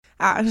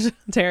Ash,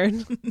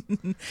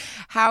 Taryn.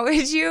 how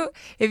would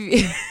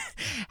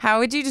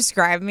you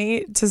describe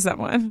me to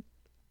someone?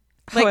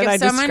 How would I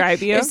describe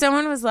you? If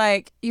someone was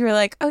like, you were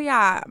like, oh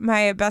yeah,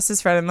 my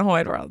bestest friend in the whole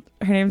wide world,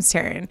 her name's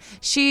Taryn.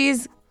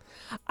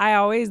 I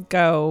always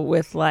go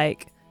with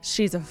like,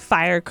 she's a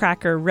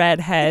firecracker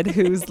redhead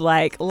who's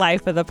like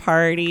life of the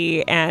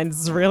party and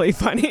is really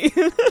funny.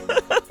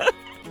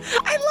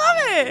 I love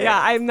it. Yeah,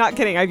 I'm not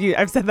kidding.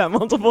 I've said that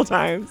multiple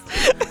times.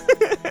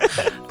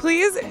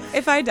 Please,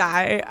 if I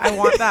die, I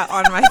want that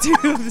on my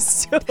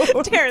tombstone.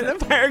 Taryn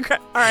the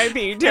firecracker.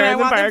 R.I.P. I Taryn the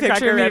want the picture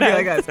firecracker of me to be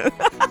redhead. like this.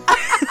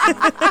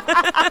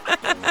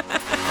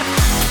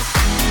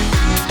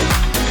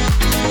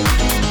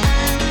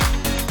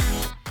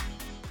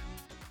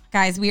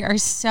 Guys, we are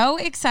so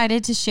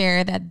excited to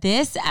share that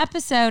this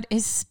episode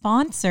is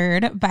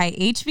sponsored by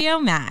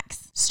HBO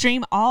Max.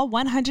 Stream all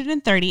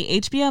 130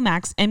 HBO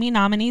Max Emmy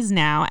nominees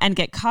now and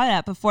get caught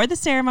up before the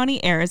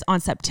ceremony airs on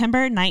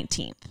September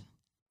 19th.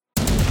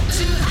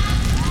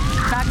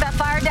 Knock that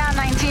fire down,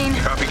 19.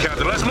 Copy,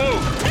 Captain. Let's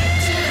move.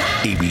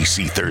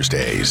 ABC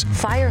Thursdays.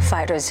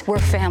 Firefighters, we're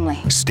family.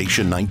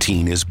 Station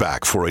 19 is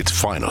back for its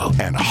final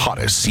and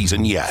hottest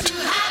season yet.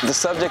 The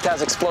subject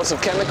has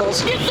explosive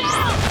chemicals.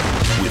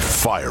 With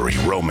fiery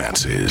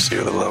romances.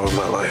 You're the love of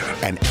my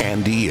life. And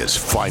Andy is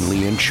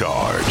finally in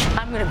charge.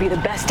 I'm gonna be the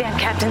best damn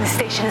captain the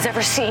station has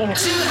ever seen.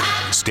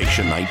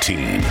 Station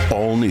 19.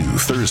 All new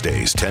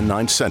Thursdays,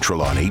 10/9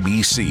 Central on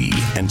ABC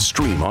and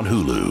stream on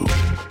Hulu.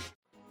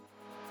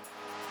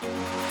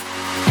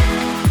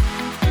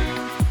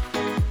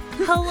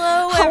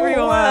 Hello,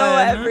 everyone. Hello,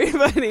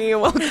 everybody.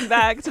 Welcome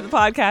back to the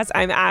podcast.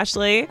 I'm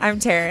Ashley. I'm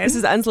Taryn. This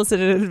is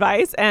Unsolicited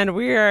Advice, and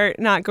we are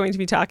not going to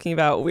be talking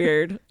about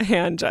weird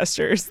hand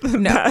gestures.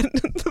 No.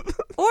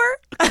 Or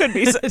could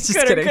be,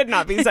 could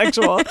not be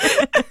sexual.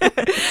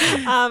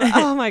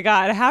 Oh my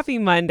God. Happy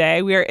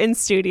Monday. We are in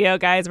studio,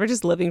 guys. We're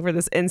just living for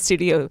this in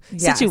studio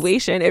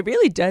situation. It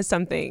really does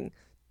something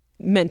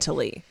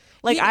mentally.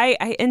 Like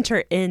I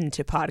enter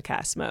into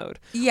podcast mode.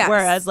 Yes.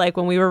 Whereas like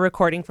when we were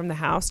recording from the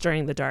house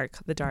during the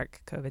dark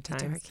COVID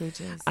times, dark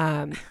ages.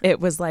 it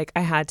was like I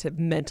had to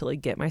mentally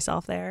get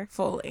myself there.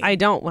 Fully. I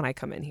don't when I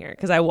come in here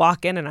because I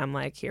walk in and I'm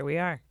like, here we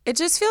are. It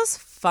just feels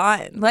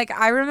fun. Like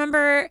I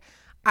remember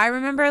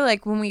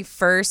like when we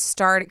first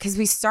started, because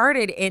we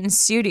started in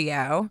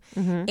studio,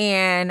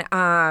 and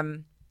I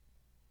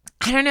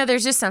don't know,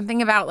 there's just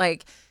something about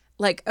like,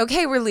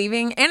 okay, we're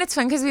leaving, and it's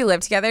fun because we live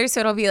together, so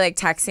it'll be like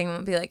texting,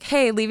 we'll be like,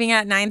 hey, leaving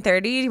at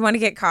 9:30, do you want to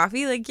get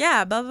coffee? Like,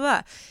 yeah, blah, blah,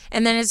 blah.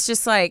 And then it's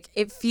just like,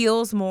 it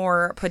feels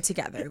more put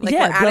together. Like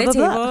Yeah, we're at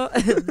blah,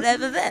 a table, blah,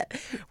 blah, blah.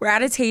 We're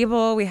at a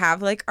table, we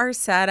have like our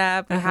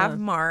setup, we have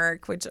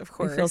Mark, which of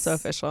course. I feel so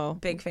official.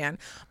 Big fan.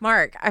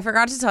 Mark, I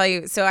forgot to tell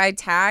you, so I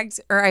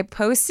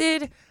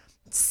posted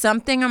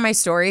something on my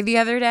story the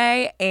other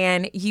day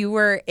and you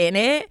were in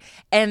it,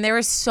 and there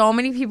were so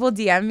many people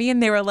DM me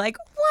and they were like,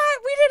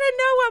 what? We didn't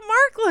know what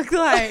Mark looked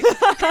like.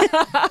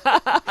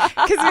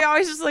 Because we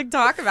always just like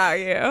talk about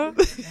you.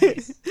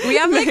 We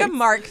have like a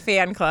Mark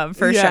fan club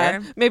for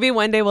sure. Maybe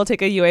one day we'll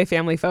take a UA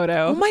family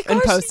photo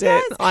and post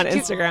it on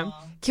Instagram.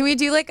 Can we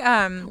do like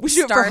we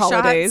should do it for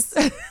holidays?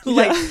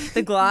 Like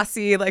the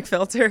glossy like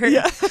filter,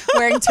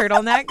 wearing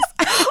turtlenecks?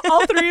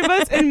 All three of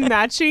us in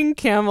matching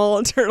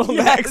camel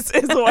turtlenecks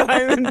is what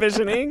I'm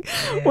envisioning,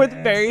 with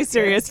very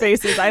serious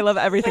faces. I love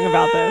everything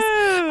about this.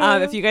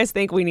 If you guys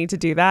think we need to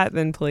do that,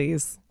 then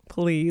please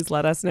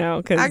let us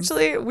know.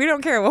 Actually, we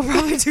don't care. We'll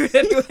probably do it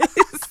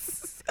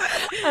anyways.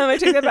 I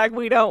take that back.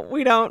 We don't.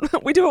 We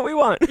do what we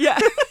want. Yeah.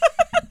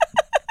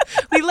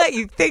 We let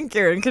you think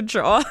you're in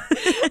control.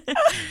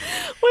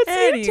 What's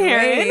new,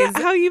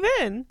 Taryn? How you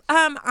been?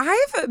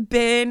 I've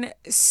been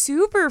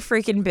super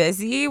freaking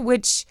busy,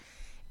 which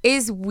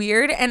is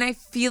weird, and I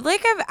feel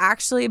like I've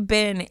actually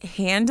been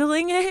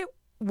handling it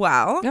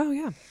well. Oh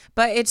yeah.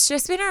 But it's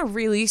just been a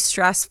really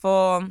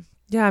stressful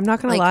I'm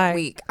not gonna lie.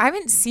 week. I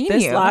haven't seen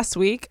this you. last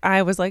week.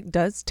 I was like,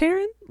 does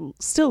Taryn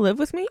still live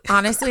with me?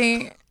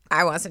 Honestly,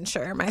 I wasn't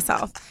sure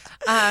myself.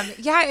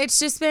 It's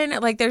just been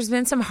like there's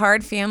been some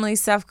hard family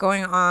stuff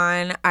going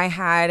on.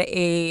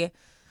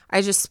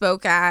 I just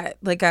spoke at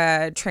like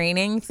a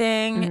training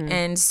thing,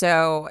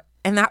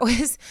 and that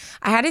was,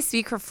 I had to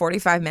speak for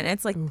 45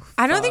 minutes. Like,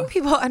 I don't think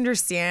people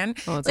understand.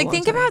 Like,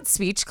 think about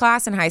speech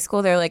class in high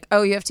school. They're like,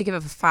 oh, you have to give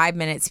a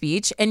 5-minute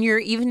speech, and you're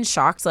even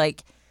shocked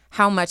like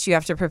how much you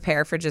have to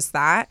prepare for just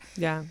that.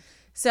 Yeah.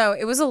 So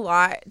it was a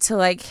lot to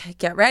like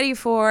get ready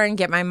for and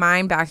get my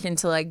mind back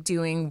into like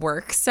doing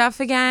work stuff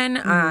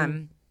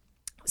again.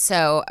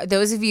 So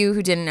those of you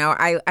who didn't know,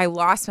 I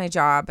lost my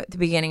job at the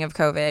beginning of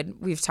COVID.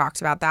 We've talked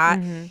about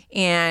that.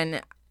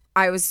 And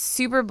I was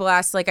super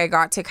blessed. Like I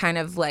got to kind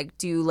of like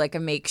do like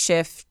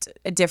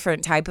a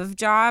different type of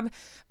job,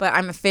 but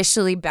I'm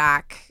officially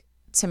back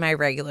to my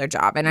regular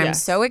job. And I'm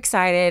so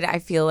excited. I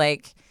feel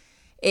like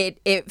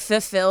it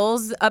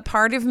fulfills a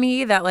part of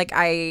me that like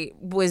I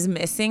was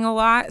missing a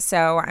lot.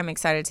 So I'm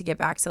excited to get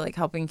back to like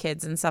helping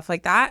kids and stuff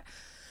like that.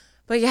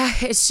 But yeah,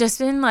 it's just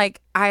been like,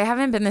 I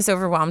haven't been this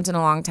overwhelmed in a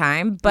long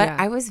time, but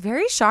I was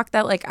very shocked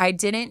that like I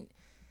didn't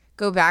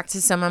go back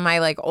to some of my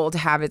like old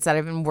habits that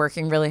I've been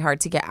working really hard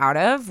to get out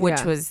of,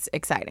 which was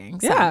exciting.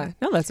 So, yeah,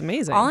 no, that's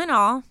amazing. all in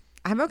all,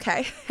 I'm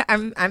okay.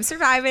 I'm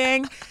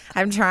surviving.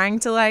 I'm trying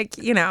to like,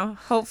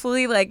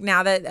 hopefully like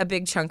now that a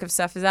big chunk of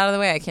stuff is out of the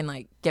way, I can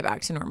like get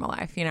back to normal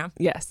life,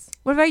 Yes.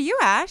 What about you,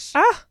 Ash?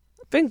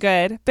 Been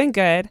good.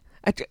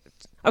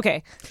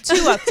 Okay, 2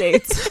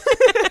 updates.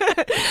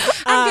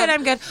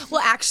 I'm good.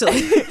 Well,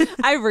 actually,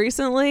 I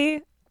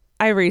recently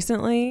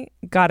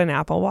got an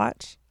Apple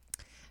Watch.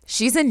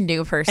 She's a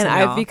new person, and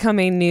I've become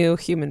a new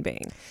human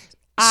being.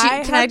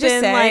 I have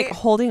been like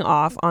holding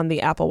off on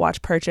the Apple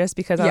Watch purchase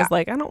because I was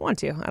like, I don't want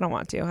to.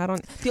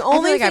 The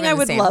only thing I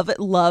would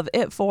love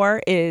it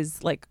for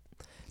is like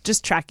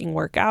just tracking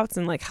workouts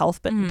and like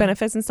health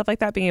benefits and stuff like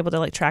that, being able to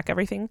like track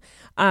everything.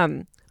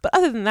 But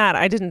other than that,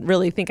 I didn't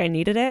really think I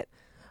needed it.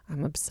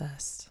 I'm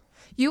obsessed.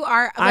 You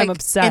are like, I'm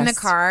obsessed. In the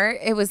car,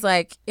 it was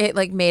like, it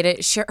like made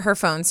it, her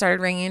phone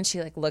started ringing.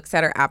 She like looks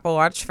at her Apple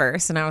Watch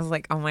first. And I was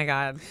like, oh my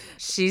God,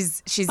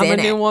 she's I'm in it.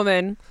 a new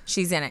woman.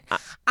 She's in it.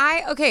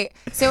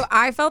 So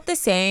I felt the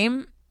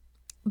same.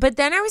 But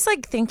then I was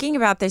like thinking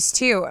about this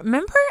too.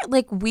 Remember,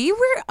 like we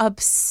were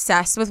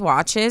obsessed with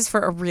watches for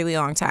a really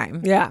long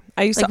time. Yeah.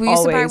 We used to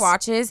buy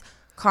watches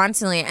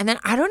constantly. And then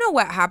I don't know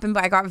what happened,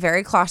 but I got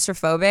very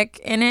claustrophobic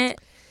in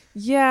it.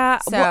 Yeah.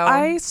 So well,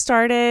 I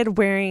started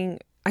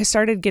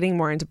getting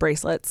more into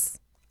bracelets,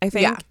 I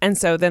think. Yeah. And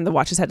so then the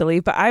watches had to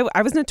leave. But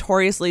I was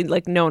notoriously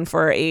like known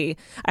for I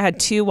had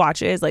 2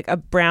 watches, like a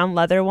brown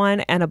leather one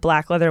and a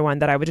black leather one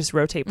that I would just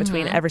rotate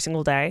between every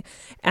single day.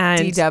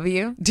 And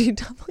DW.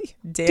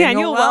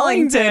 Daniel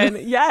Wellington.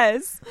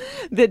 Yes.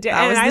 And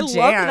I loved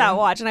that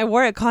watch and I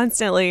wore it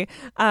constantly.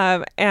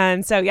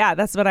 And so, yeah,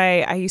 that's what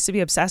I used to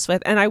be obsessed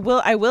with. And I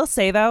will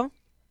say though,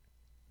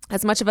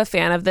 as much of a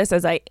fan of this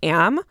as I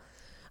am,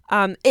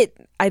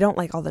 I don't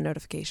like all the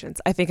notifications.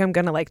 I think I'm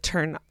gonna like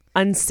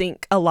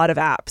unsync a lot of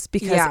apps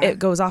because it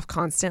goes off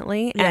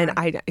constantly and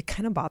it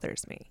kind of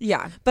bothers me.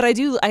 Yeah. But I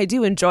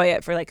do enjoy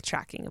it for like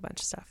tracking a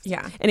bunch of stuff.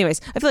 Yeah. Anyways,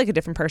 I feel like a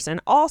different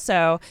person.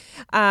 Also,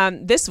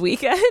 this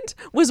weekend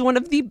was one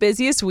of the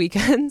busiest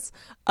weekends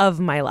of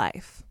my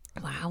life.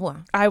 Wow.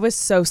 I was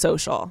so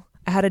social.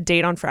 I had a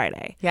date on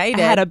Friday. Yeah, you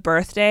did. I had a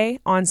birthday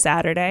on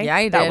Saturday. Yeah,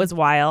 you did. That was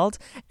wild.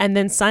 And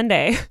then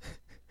Sunday,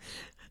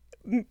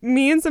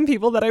 me and some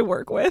people that I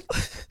work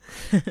with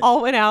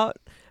all went out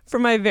for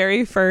my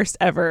very first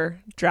ever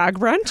drag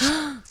brunch.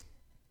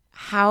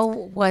 How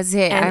was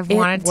it? And I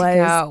wanted to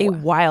go. It was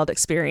a wild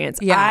experience.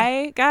 Yeah.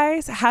 I,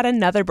 guys, had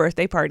another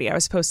birthday party I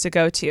was supposed to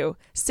go to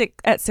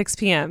at 6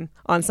 p.m.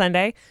 on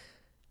Sunday.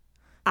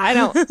 I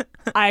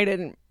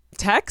didn't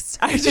text.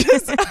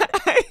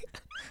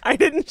 I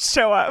didn't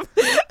show up.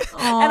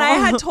 And I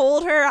had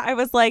told her, I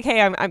was like,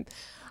 hey,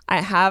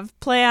 I have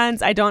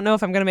plans. I don't know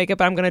if I'm going to make it,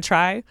 but I'm going to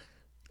try.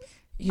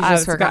 You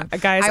just forgot.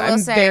 Guys, I'm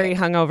very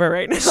hungover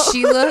right now.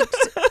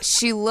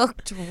 She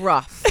looked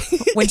rough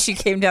when she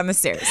came down the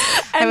stairs.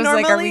 And I was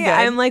normally, like, are we good?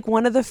 I'm like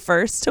one of the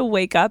first to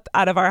wake up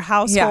out of our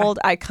household.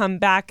 Yeah. I come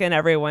back and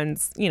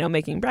everyone's,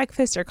 making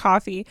breakfast or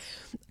coffee.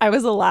 I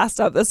was the last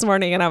up this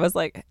morning and I was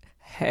like,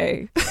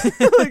 hey.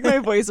 Like my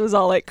voice was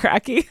all like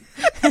cracky.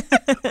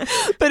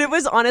 But it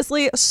was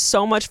honestly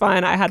so much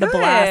fun. I had a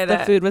blast.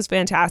 The food was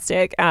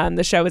fantastic.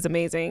 The show was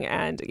amazing.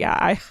 And yeah,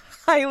 I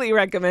highly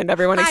recommend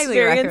everyone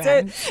experience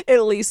it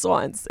at least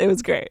once. It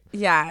was great.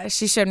 Yeah,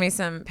 she showed me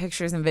some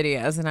pictures and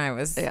videos and I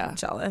was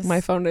jealous.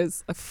 My phone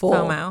is full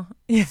FOMO.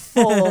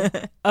 Full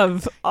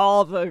of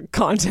all the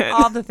content.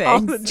 All the things. All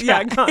the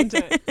drag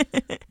content.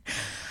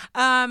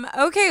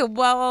 Okay,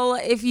 well,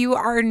 if you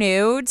are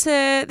new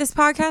to this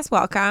podcast,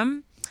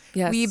 welcome.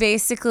 Yes. We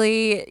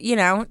basically,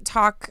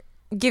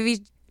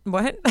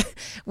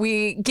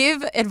 we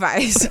give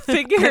advice.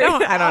 I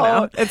don't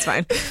know. It's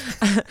fine.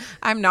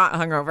 I'm not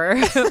hungover,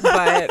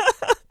 but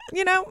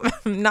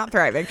I'm not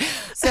thriving.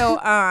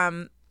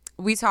 So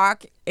we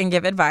talk and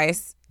give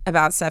advice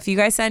about stuff you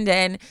guys send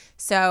in.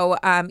 So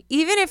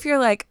even if you're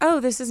like, oh,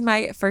 this is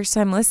my first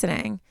time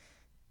listening,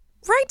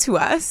 write to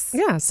us.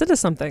 Yeah, send us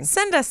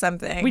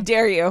something. We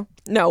dare you.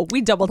 No,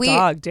 we double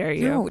dog dare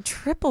you. No,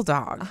 triple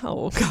dog.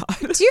 Oh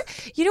God.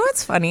 You know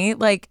what's funny?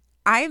 Like,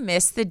 I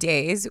miss the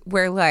days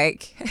where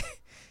like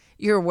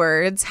your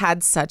words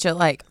had such a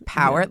like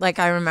power. Like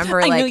I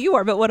remember like I know you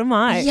are, but what am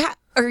I? Yeah.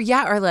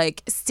 Or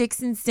like sticks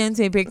and stones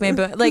may break my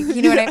bone. Like,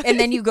 you know what I mean? And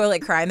then you go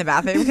like cry in the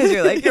bathroom because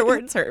you're like, your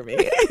words hurt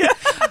me.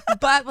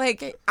 But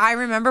like I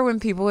remember when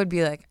people would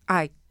be like,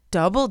 I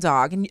double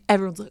dog, and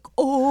everyone's like,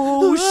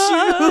 oh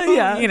shoot.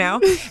 Yeah.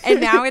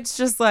 And now it's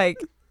just like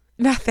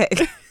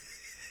nothing.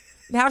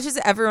 Now it's just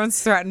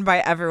everyone's threatened by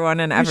everyone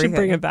and everything. We should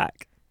bring it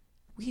back.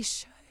 We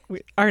should.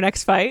 Our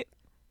next fight?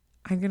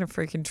 I'm going to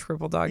freaking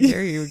triple dog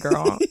dare you,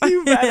 girl.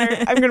 You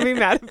better. I'm going to be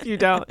mad if you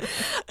don't.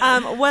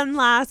 One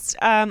last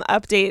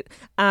update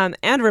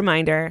and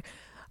reminder.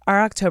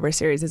 Our October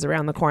series is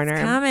around the corner.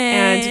 It's coming.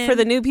 And for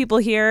the new people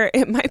here,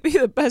 it might be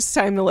the best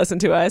time to listen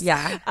to us.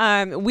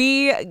 Yeah.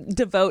 We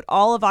devote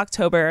all of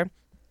October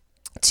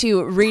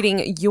to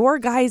reading your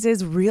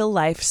guys' real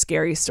life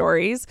scary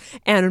stories.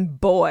 And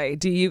boy,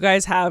 do you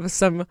guys have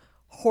some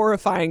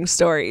horrifying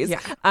stories.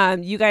 Yeah.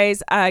 You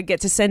guys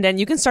get to send in.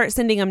 You can start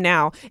sending them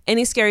now.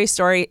 Any scary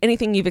story,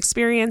 anything you've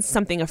experienced,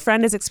 something a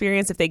friend has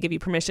experienced, if they give you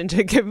permission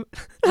to give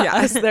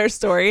us their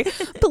story,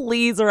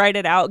 please write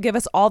it out. Give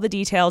us all the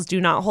details. Do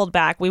not hold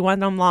back. We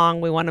want them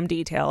long. We want them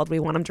detailed. We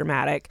want them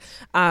dramatic.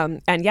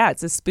 And yeah,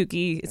 it's a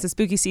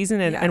spooky season,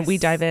 and we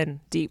dive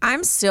in deep.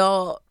 I'm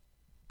still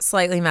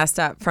slightly messed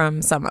up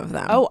from some of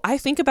them. Oh, I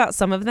think about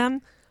some of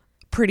them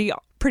pretty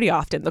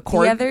often. The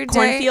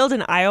cornfield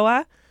in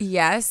Iowa.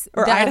 Yes.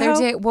 Or the Idaho?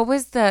 other day, what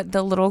was the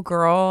little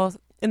girl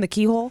In the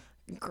keyhole.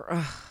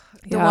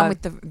 The one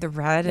with the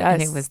red,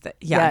 and it was the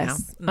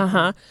yes. No.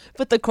 Mm-hmm.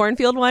 But the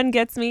cornfield one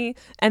gets me.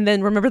 And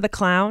then remember the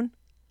clown?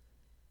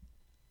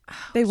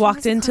 They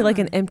walked into like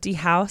an empty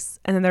house,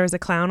 and then there was a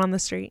clown on the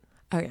street.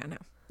 Oh yeah,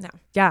 no.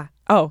 Yeah.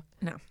 Oh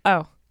No.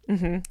 Oh.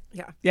 Mm-hmm.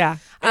 Yeah. Yeah.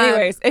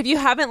 Anyways, if you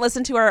haven't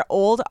listened to our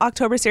old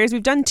October series,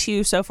 we've done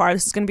 2 so far.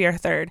 This is going to be our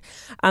 3rd.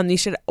 You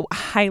should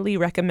highly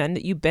recommend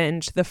that you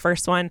binge the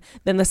first one,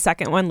 then the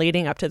second one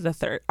leading up to the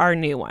third, our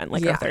new one,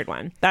 like our 3rd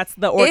one. That's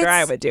the order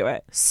I would do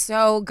it.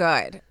 So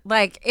good.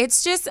 Like,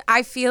 it's just,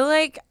 I feel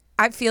like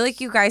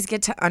you guys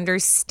get to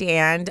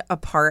understand a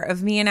part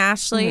of me and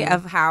Ashley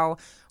of how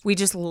we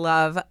just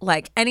love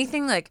like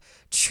anything like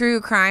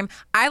true crime.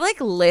 I like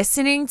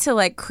listening to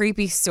like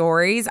creepy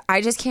stories.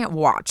 I just can't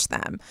watch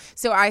them.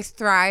 So I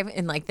thrive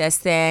in like this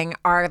thing.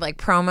 Our like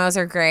promos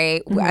are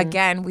great.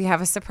 Again, we have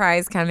a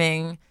surprise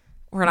coming.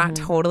 We're not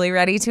totally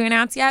ready to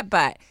announce yet,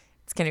 but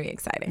it's going to be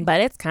exciting.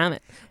 But it's coming.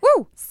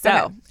 Woo!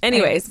 So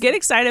anyways, get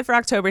excited for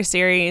October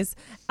series.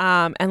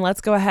 And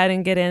let's go ahead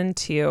and get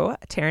into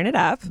Tearing It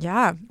Up.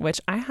 Yeah.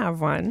 Which I have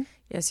one.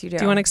 Yes, you do.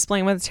 Do you want to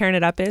explain what Tearing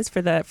It Up is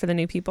for the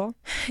new people?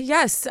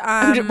 Yes.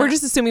 We're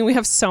just assuming we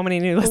have so many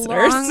new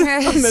listeners on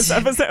this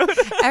episode.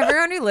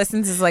 Everyone who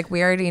listens is like,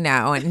 we already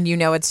know, and you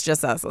know it's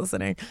just us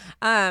listening.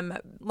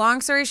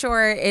 Long story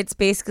short, it's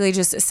basically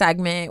just a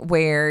segment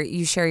where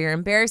you share your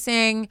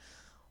embarrassing,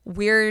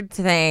 weird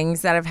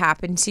things that have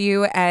happened to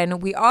you,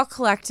 and we all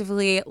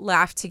collectively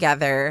laugh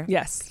together.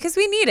 Yes. Because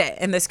we need it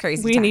in this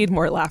crazy We time. need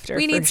more laughter.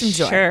 We need some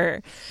joy.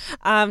 Sure.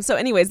 So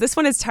anyways, this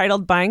one is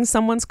titled Buying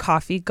Someone's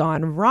Coffee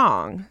Gone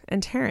Wrong.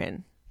 And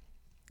Taryn,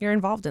 you're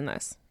involved in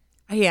this.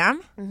 I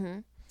am?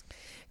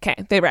 Okay,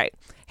 they write,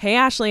 "Hey,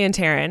 Ashley and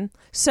Taryn.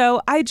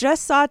 So I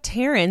just saw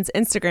Taryn's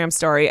Instagram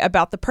story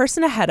about the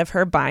person ahead of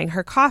her buying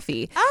her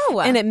coffee.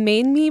 Oh. And it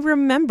made me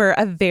remember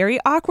a very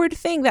awkward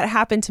thing that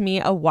happened to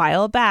me a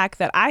while back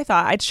that I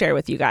thought I'd share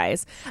with you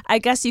guys. I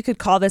guess you could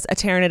call this a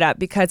Tearing It Up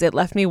because it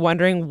left me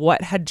wondering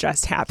what had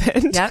just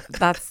happened." Yep,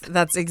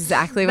 that's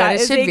exactly what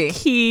it should be. That is a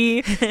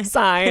key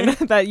sign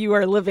that you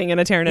are living in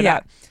a Tearing It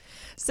Up.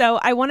 So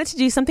I wanted to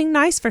do something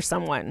nice for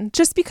someone,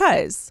 just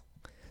because.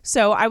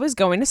 So I was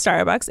going to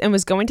Starbucks and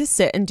was going to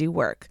sit and do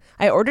work.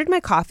 I ordered my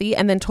coffee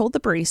and then told the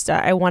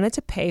barista I wanted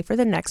to pay for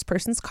the next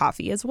person's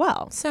coffee as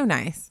well. So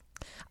nice.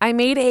 I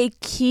made a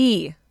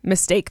key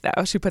mistake,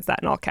 though. She puts that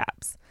in all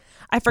caps.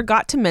 I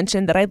forgot to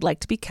mention that I'd like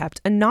to be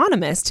kept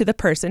anonymous to the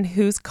person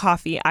whose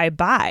coffee I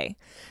buy.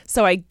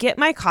 So I get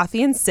my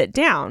coffee and sit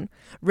down,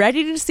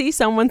 ready to see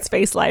someone's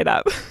face light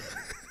up.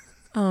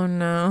 Oh,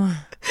 no.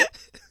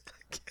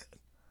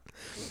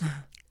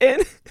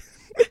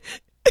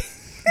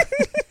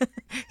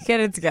 Get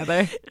it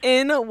together.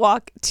 In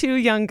walk 2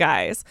 young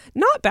guys.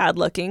 Not bad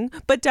looking,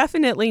 but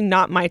definitely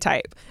not my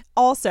type.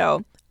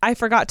 Also, I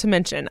forgot to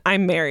mention,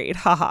 I'm married.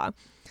 Haha.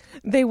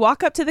 They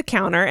walk up to the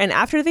counter, and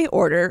after they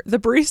order, the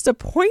barista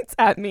points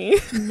at me.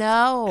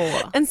 No.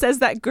 And says,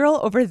 "That girl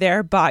over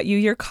there bought you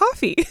your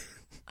coffee."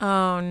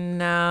 Oh,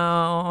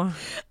 no.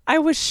 I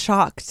was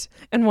shocked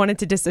and wanted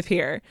to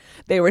disappear.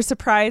 They were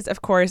surprised,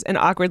 of course, and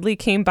awkwardly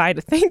came by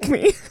to thank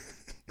me.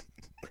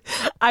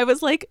 I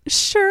was like,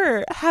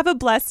 "Sure, have a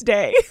blessed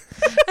day."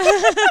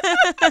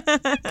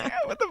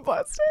 With a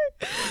blessed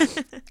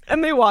day.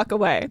 And they walk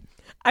away.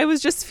 I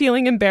was just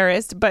feeling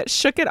embarrassed, but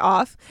shook it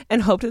off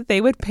and hoped that they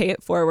would pay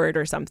it forward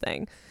or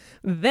something.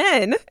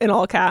 Then, in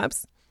all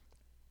caps,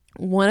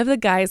 one of the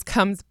guys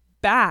comes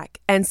back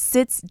and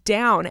sits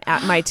down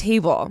at my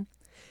table.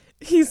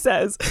 He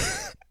says,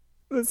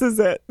 this is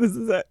it.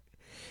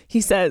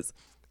 He says,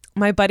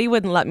 "My buddy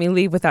wouldn't let me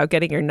leave without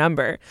getting your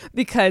number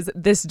because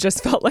this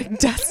just felt like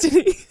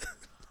destiny."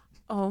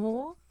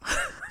 Oh.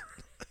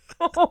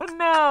 Oh,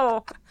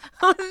 no.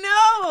 Oh,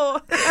 no.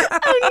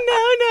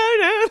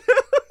 Oh, no.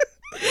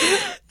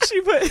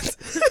 She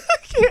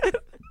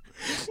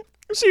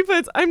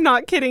puts, "I'm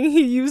not kidding.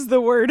 He used the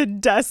word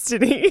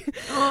destiny."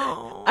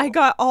 Oh. I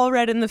got all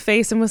red in the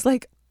face and was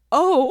like,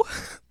 "Oh,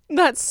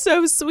 that's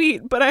so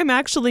sweet, but I'm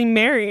actually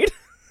married."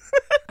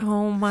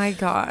 Oh, my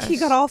gosh. He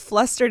got all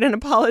flustered and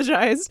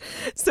apologized.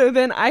 So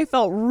then I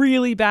felt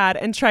really bad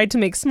and tried to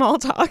make small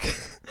talk.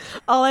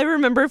 All I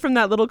remember from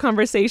that little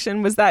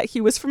conversation was that he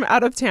was from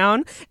out of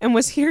town and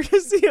was here to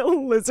see a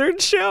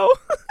lizard show.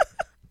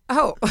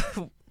 Oh,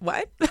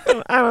 what?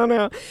 I don't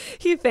know.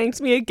 He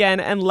thanked me again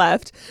and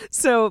left.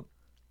 So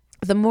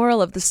the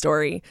moral of the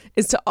story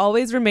is to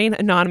always remain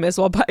anonymous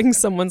while buying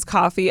someone's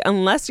coffee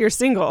unless you're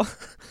single.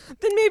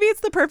 Then maybe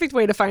it's the perfect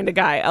way to find a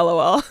guy.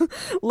 LOL.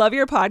 Love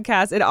your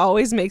podcast. It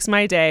always makes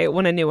my day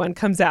when a new one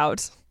comes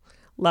out.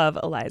 Love,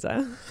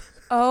 Eliza.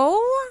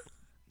 Oh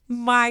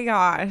my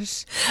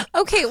gosh.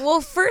 Okay,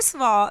 well, first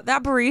of all,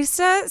 that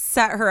barista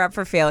set her up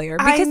for failure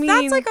because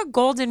that's like a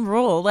golden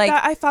rule. Like,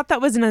 I thought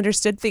that was an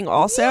understood thing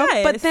also.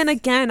 Yes. But then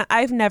again,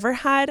 I've never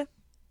had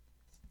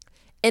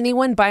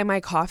anyone buy my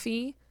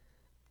coffee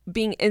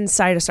being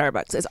inside a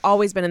Starbucks. It's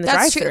always been in the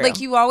drive-thru. True.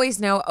 Like, you always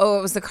know, oh,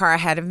 it was the car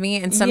ahead of me.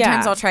 And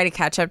sometimes I'll try to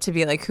catch up to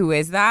be like, who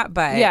is that?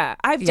 But yeah,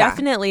 I've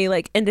definitely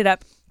like ended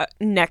up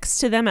next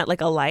to them at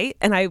like a light,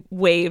 and I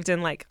waved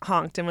and like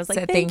honked and was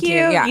like, thank you.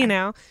 Yeah. You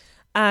know?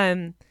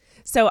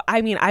 So,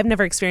 I mean, I've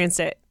never experienced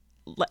it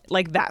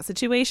like that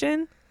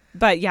situation.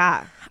 But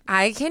yeah.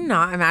 I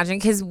cannot imagine,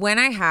 because when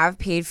I have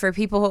paid for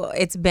people,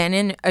 it's been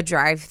in a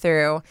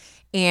drive-thru.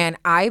 And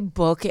I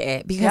book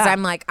it because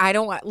I'm like, I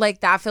don't want, like,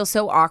 that feels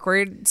so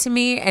awkward to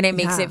me. And it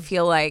makes it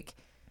feel like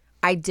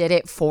I did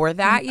it for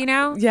that, you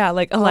know? Yeah,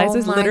 like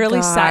Eliza's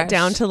literally sat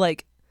down to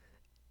like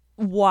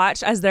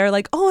watch as they're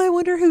like, oh, I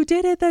wonder who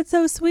did it. That's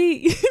so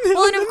sweet.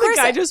 Well, and of course,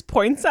 the guy just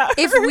points out.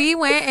 If we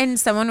went and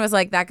someone was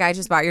like, that guy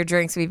just bought your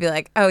drinks, we'd be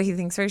like, oh, he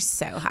thinks we're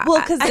so hot. Well,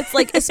 because it's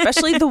like,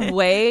 especially the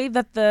way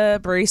that the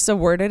barista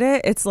worded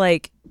it, it's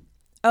like,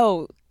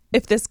 oh,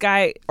 if this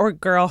guy or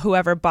girl,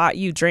 whoever bought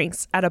you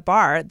drinks at a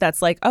bar,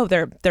 that's like, oh,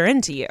 they're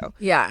into you.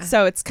 Yeah.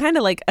 So it's kind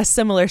of like a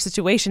similar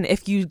situation.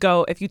 If you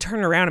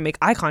turn around and make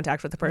eye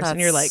contact with the person,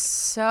 you're like,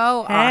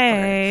 so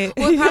hey.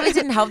 awkward. Well, it probably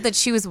didn't help that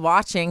she was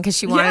watching because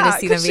she wanted to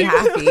see them be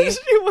happy.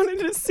 She wanted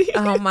to see.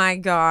 Oh my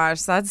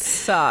gosh, that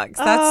sucks.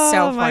 That's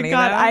so funny. Oh my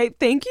God. Though. I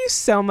thank you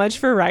so much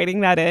for writing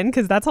that in,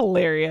 because that's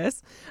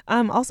hilarious.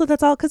 Also,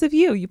 that's all because of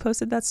you. You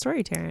posted that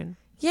story, Taryn.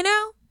 You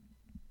know,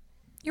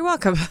 you're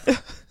welcome.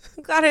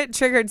 I'm glad it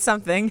triggered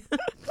something.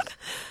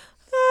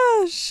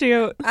 Oh,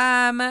 shoot.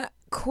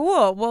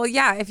 Cool. Well,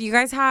 yeah, if you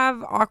guys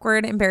have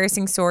awkward,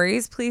 embarrassing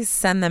stories, please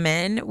send them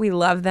in. We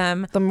love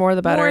them. The more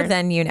the better. More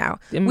than you know.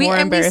 The more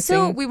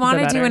embarrassing, we want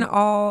the to do better. an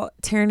all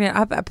tearing it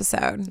up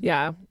episode.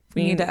 Yeah.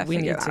 We need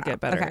to get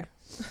better. Okay.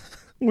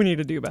 We need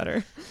to do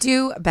better.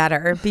 Do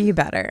better. Be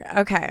better.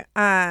 Okay.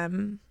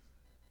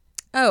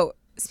 Oh,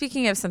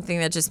 speaking of something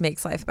that just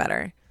makes life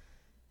better.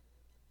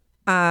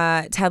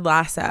 Ted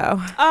Lasso.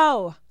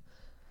 Oh.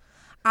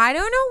 I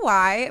don't know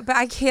why, but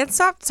I can't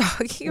stop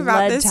talking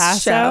about Led this Tasso?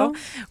 show.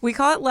 We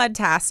call it Led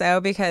Tasso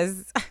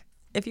because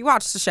if you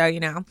watch the show, you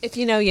know. If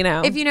you know, you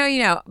know. If you know,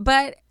 you know.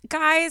 But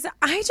guys,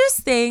 I just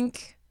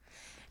think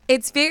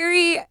it's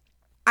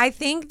I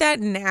think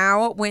that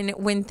now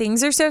when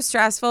things are so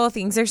stressful,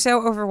 things are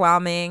so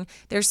overwhelming,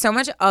 there's so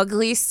much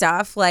ugly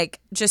stuff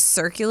like just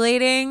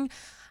circulating.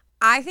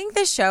 I think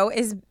the show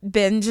has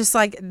been just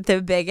like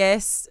the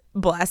biggest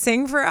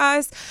blessing for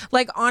us.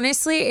 Like,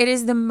 honestly, it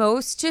is the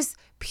most just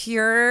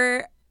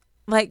pure,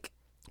 like,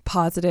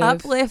 positive,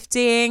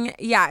 uplifting.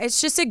 Yeah,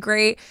 it's just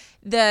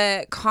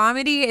the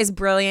comedy is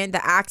brilliant,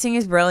 the acting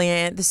is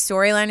brilliant, the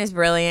storyline is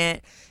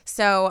brilliant.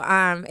 So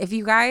if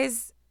you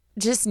guys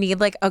just need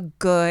like a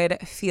good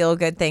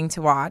feel-good thing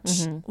to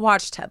watch,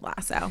 watch Ted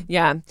Lasso.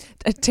 Yeah.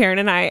 Taryn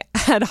and I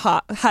had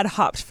hopped. I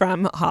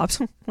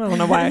don't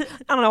know why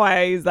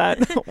I use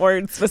that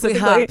word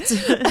specifically.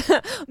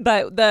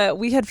 But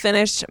we had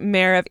finished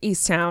Mayor of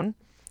Easttown,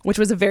 which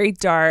was a very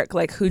dark,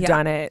 like,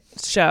 whodunit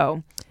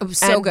show.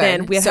 So and good.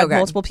 then we So had good.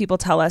 multiple people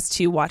tell us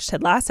to watch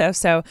Ted Lasso.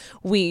 So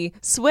we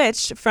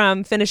switched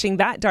from finishing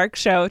that dark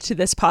show to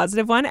this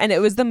positive one. And it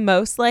was the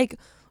most like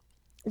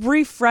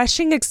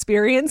refreshing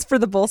experience for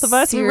the both of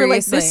us. Seriously. We were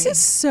like, this is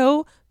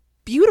so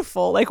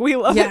beautiful. Like, we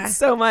love it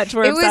so much.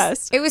 We're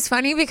obsessed. It was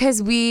funny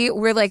because we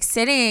were like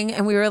sitting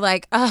and we were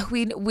like, oh,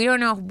 we don't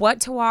know what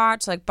to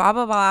watch, like blah,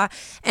 blah, blah.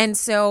 And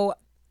so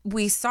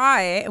we saw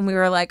it and we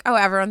were like, oh,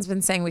 everyone's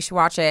been saying we should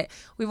watch it.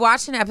 We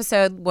watched an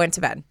episode, went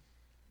to bed.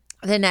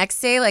 The next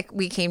day, like,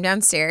 we came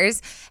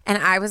downstairs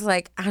and I was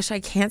like, Ash,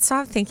 I can't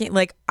stop thinking.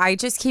 Like, I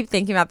just keep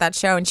thinking about that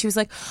show. And she was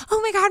like,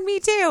 oh my God,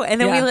 me too.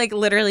 And then we like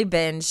literally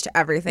binged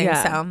everything.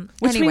 Yeah. So,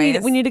 Which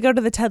anyways. we need to go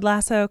to the Ted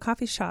Lasso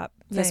coffee shop.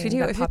 Yes, we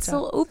do. If it's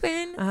still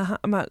open.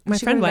 My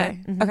friend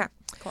went. Mm-hmm. Okay,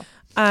 cool.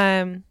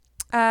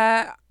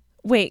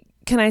 Wait,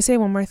 can I say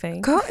one more thing?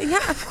 Go.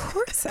 Yeah, of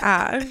course,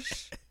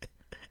 Ash.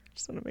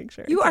 Just want to make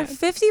sure. You are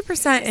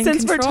 50% in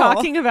since control. we're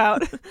talking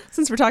about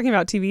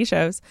TV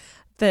shows,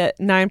 the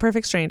 9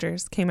 Perfect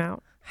Strangers came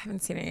out. I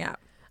haven't seen it yet.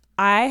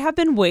 I have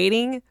been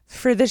waiting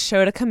for this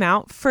show to come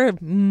out for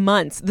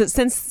months.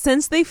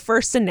 Since they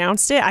first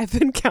announced it, I've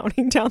been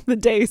counting down the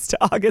days to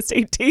August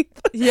 18th.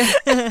 Yeah.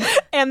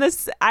 And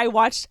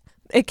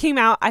it came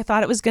out. I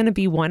thought it was going to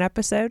be 1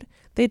 episode.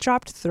 They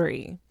dropped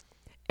 3.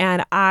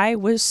 And I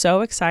was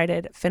so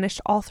excited.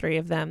 Finished all 3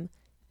 of them.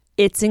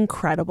 It's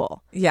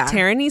incredible. Yeah.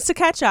 Taryn needs to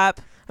catch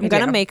up. I'm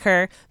going to make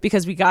her,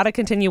 because we got to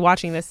continue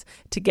watching this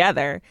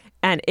together.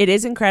 And it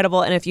is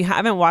incredible. And if you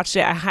haven't watched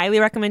it, I highly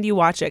recommend you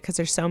watch it, because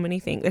there's so many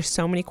things. There's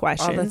so many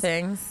questions. All the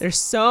things. There's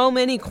so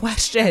many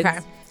questions. Okay.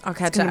 I'll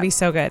catch It's going up. to be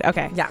so good.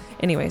 Okay. Yeah.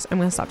 Anyways, I'm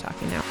going to stop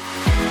talking now.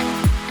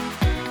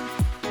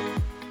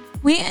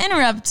 We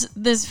interrupt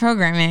this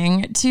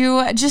programming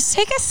to just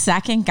take a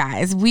second,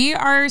 guys. We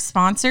are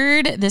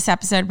sponsored this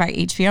episode by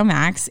HBO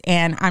Max,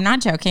 and I'm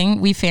not joking.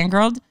 We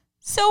fangirled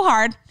so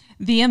hard.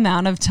 The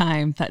amount of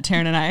time that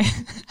Taryn and I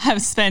have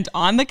spent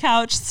on the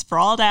couch,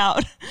 sprawled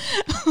out,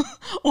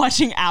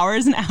 watching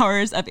hours and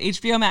hours of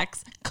HBO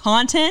Max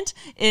content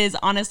is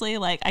honestly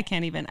like, I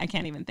can't even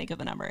think of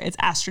the number. It's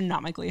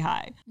astronomically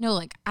high. No,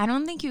 like, I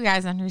don't think you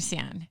guys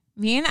understand.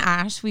 Me and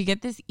Ash, we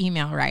get this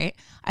email, right?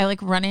 I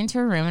like run into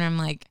a room and I'm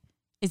like,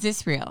 is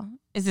this real?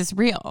 Is this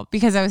real?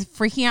 Because I was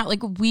freaking out.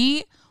 Like,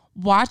 we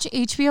watch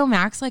HBO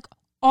Max like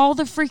all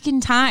the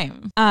freaking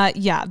time.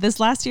 Yeah, this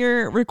last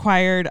year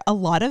required a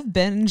lot of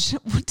binge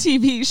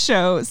TV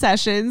show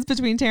sessions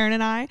between Taryn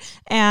and I.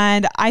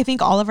 And I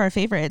think all of our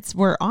favorites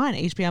were on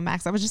HBO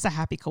Max. That was just a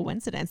happy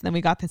coincidence. And then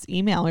we got this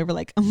email. And we were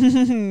like,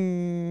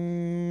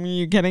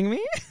 you kidding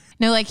me?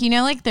 No, like, you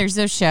know, like there's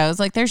those shows,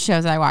 like there's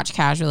shows I watch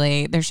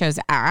casually. There's shows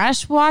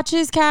Ash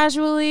watches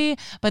casually,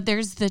 but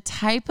there's the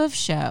type of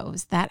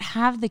shows that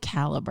have the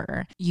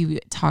caliber. You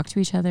talk to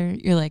each other.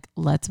 You're like,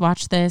 let's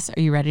watch this.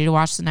 Are you ready to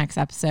watch the next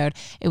episode?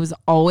 It was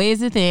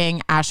always a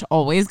thing. Ash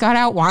always got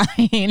out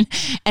wine.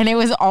 And it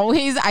was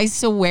always, I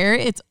swear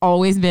it's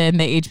always been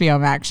the HBO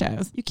Max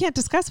shows. You can't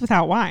discuss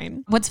without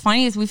wine. What's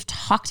funny is we've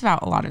talked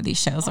about a lot of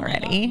these shows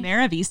already.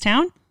 Mare of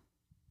Easttown?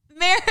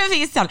 Mare of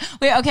Easttown.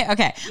 Wait,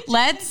 okay.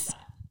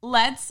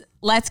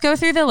 Let's go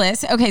through the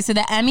list. Okay, so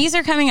the Emmys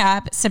are coming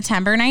up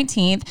September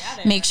 19th.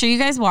 Yeah, make sure you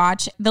guys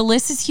watch. The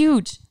list is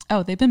huge.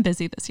 Oh, they've been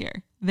busy this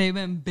year. We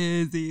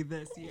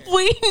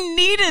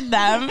needed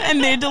them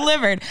and they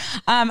delivered.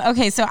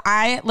 Okay, so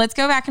let's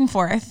go back and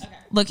forth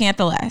looking at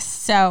the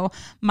list. So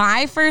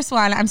my first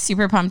one I'm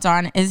super pumped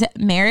on is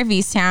Mare of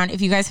Easttown.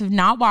 If you guys have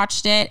not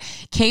watched it,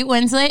 Kate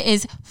Winslet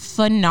is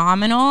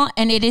phenomenal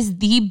and it is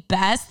the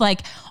best.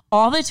 Like,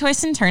 all the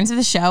twists and turns of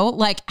the show,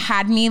 like,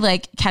 had me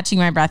like catching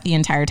my breath the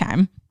entire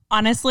time.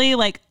 Honestly,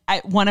 like,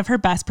 one of her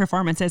best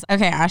performances.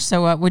 Okay, Ash,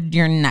 so what would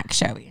your next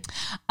show be?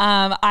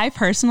 I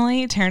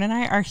personally, Taryn and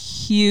I are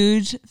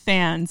huge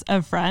fans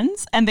of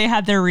Friends, and they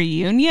had their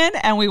reunion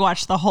and we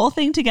watched the whole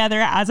thing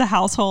together as a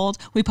household.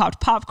 We popped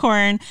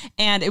popcorn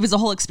and it was a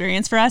whole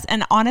experience for us.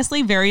 And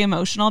honestly, very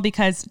emotional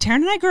because Taryn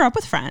and I grew up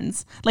with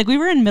Friends. Like, we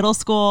were in middle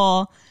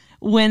school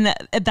when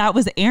that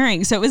was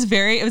airing. So it was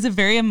a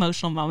very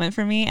emotional moment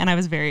for me. And I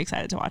was very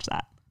excited to watch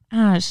that.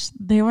 Ash,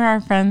 they were our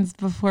friends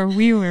before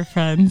we were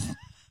friends.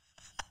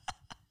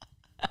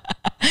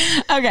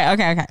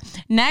 Okay.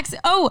 Next.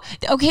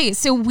 Okay.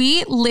 So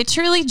we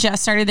literally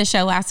just started the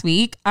show last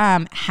week.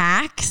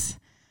 Hacks.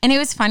 And it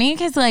was funny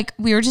because like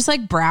we were just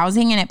like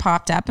browsing and it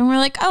popped up and we're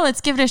like, oh,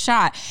 let's give it a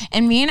shot.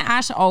 And me and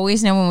Ash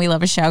always know when we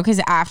love a show because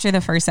after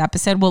the first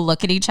episode, we'll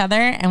look at each other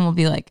and we'll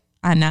be like,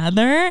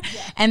 another. Yeah.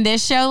 And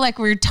this show, like,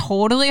 we're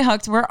totally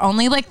hooked. We're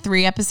only like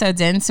 3 episodes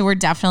in, so we're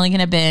definitely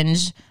gonna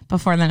binge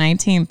before the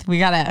 19th. We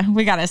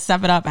gotta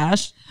step it up,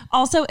 Ash.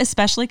 Also,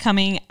 especially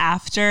coming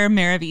after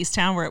Mare of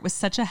Easttown, where it was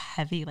such a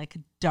heavy, like,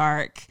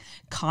 dark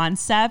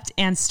concept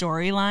and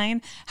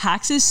storyline.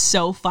 Hacks is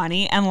so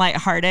funny and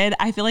lighthearted.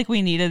 I feel like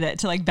we needed it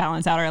to like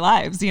balance out our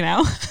lives, you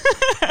know?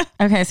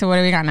 Okay, so what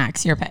do we got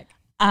next? Your pick.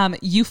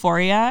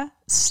 Euphoria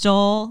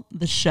stole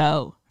the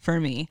show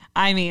for me.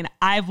 I mean,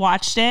 I've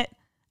watched it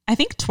I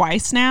think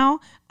twice now,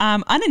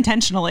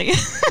 unintentionally.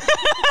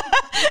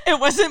 It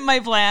wasn't my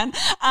plan.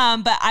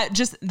 But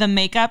just the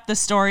makeup, the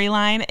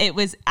storyline, it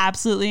was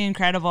absolutely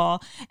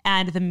incredible.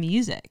 And the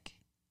music.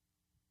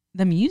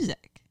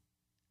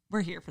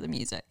 We're here for the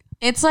music.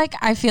 It's like,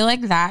 I feel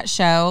like that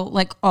show,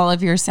 like all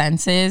of your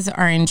senses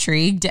are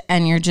intrigued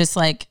and you're just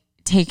like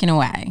taken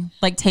away.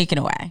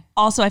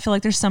 Also, I feel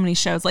like there's so many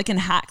shows like in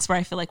Hacks where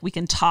I feel like we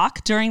can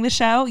talk during the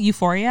show.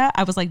 Euphoria,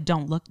 I was like,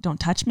 don't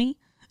touch me.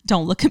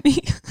 Don't look at me.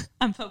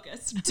 I'm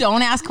focused.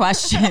 Don't ask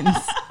questions.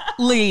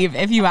 Leave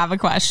if you have a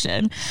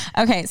question.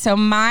 Okay, so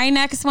my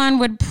next one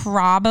would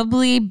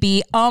probably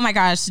be, oh my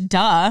gosh,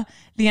 The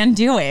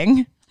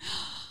Undoing.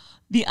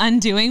 The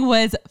Undoing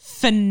was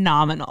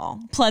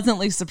phenomenal.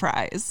 Pleasantly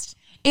surprised.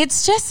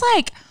 It's just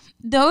like,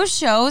 those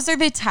shows are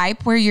the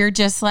type where you're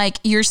just like,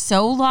 you're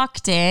so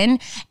locked in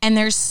and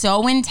they're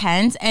so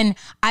intense. And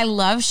I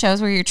love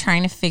shows where you're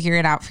trying to figure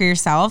it out for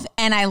yourself.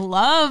 And I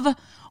love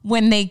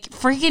when they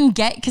freaking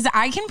because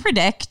I can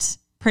predict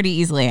pretty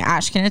easily.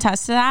 Ash can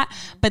attest to that.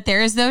 But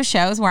there's those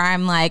shows where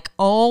I'm like,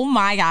 oh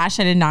my gosh,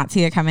 I did not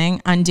see it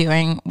coming.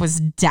 Undoing was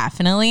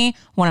definitely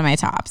one of my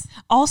tops.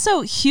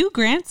 Also, Hugh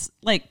Grant's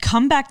like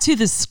comeback to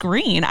the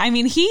screen. I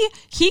mean, he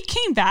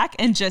came back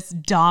and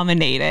just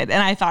dominated.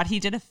 And I thought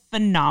he did a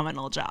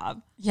phenomenal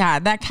job. Yeah,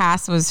 that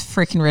cast was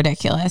freaking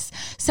ridiculous.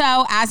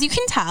 So as you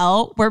can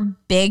tell, we're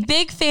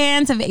big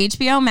fans of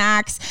HBO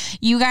Max.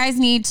 You guys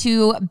need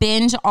to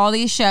binge all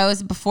these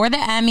shows before the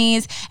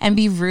Emmys and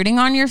be rooting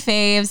on your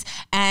faves.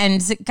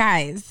 And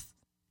guys,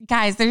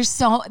 there's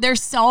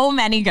so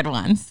many good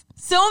ones.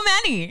 So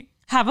many.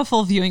 Have a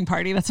full viewing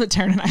party. That's what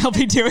Taryn and I will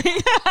be doing.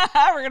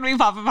 We're going to be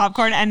popping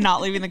popcorn and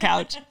not leaving the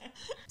couch.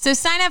 So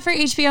sign up for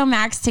HBO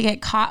Max to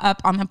get caught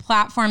up on the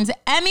platform's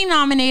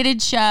Emmy-nominated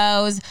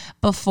shows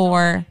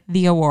before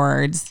the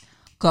awards.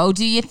 Go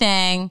do your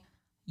thing.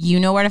 You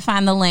know where to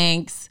find the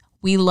links.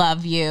 We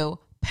love you.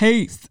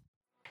 Peace.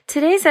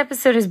 Today's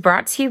episode is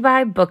brought to you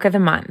by Book of the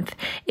Month.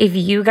 If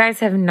you guys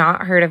have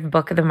not heard of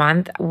Book of the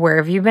Month, where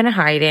have you been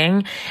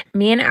hiding?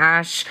 Me and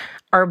Ash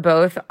are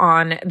both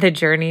on the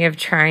journey of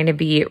trying to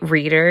be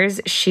readers.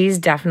 She's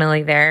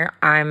definitely there.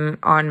 I'm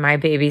on my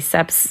baby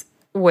steps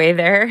way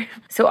there.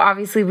 So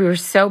obviously we were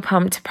so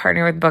pumped to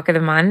partner with Book of the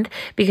Month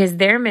because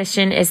their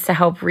mission is to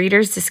help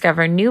readers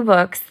discover new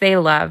books they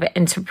love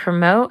and to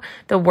promote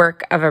the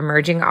work of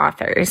emerging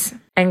authors.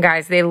 And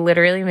guys, they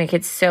literally make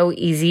it so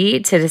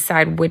easy to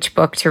decide which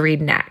book to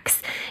read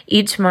next.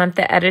 Each month,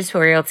 the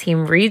editorial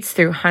team reads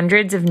through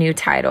hundreds of new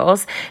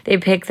titles. They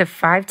pick the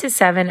 5 to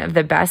 7 of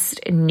the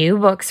best new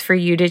books for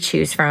you to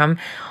choose from.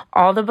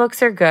 All the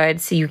books are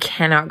good, so you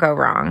cannot go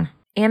wrong.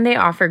 And they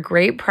offer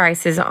great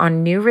prices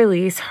on new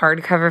release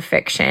hardcover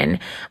fiction,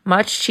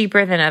 much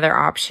cheaper than other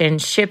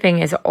options. Shipping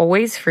is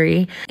always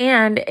free,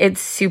 and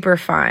it's super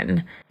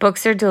fun.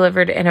 Books are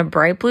delivered in a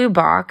bright blue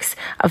box.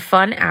 A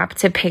fun app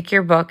to pick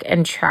your book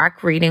and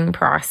track reading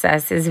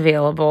process is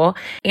available,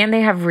 and they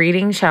have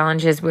reading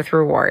challenges with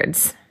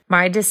rewards.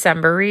 My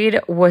December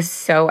read was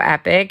so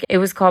epic. It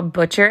was called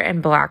Butcher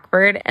and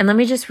Blackbird. And let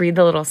me just read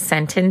the little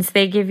sentence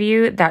they give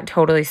you that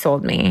totally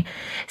sold me.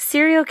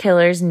 Serial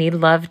killers need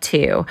love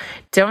too.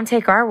 Don't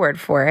take our word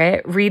for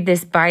it. Read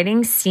this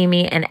biting,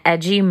 steamy, and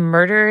edgy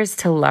murderers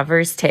to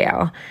lovers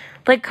tale.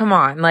 Like, come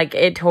on. Like,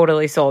 it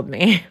totally sold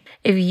me.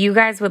 If you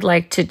guys would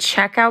like to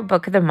check out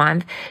Book of the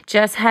Month,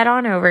 just head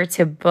on over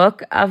to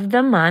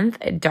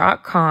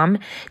bookofthemonth.com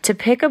to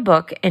pick a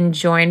book and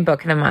join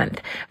Book of the Month.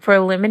 For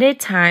a limited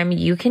time,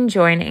 you can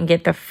join and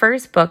get the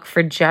first book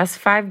for just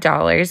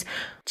 $5.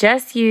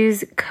 Just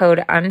use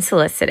code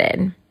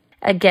UNSOLICITED.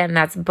 Again,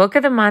 that's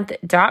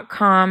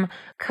bookofthemonth.com,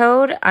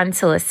 code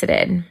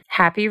UNSOLICITED.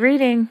 Happy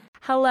reading.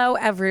 Hello,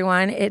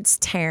 everyone. It's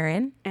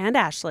Taryn and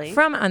Ashley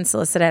from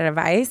Unsolicited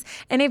Advice.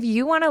 And if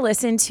you want to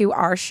listen to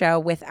our show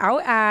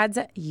without ads,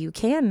 you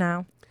can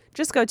now.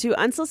 Just go to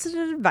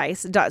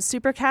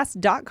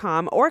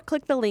unsolicitedadvice.supercast.com or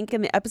click the link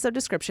in the episode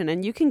description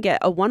and you can get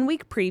a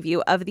 1-week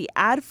preview of the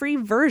ad-free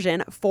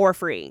version for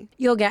free.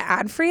 You'll get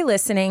ad-free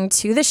listening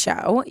to the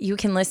show. You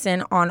can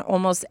listen on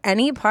almost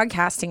any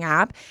podcasting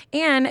app,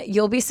 and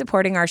you'll be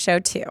supporting our show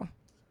too.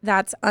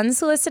 That's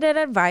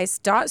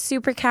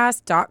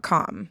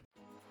unsolicitedadvice.supercast.com.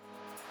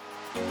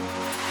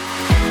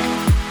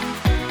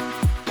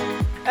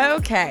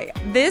 Okay,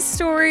 this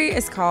story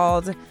is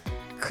called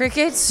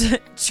Crickets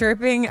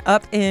Chirping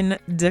Up in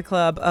the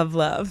Club of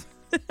Love.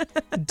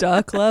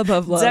 The Club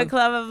of Love. The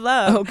Club of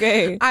Love.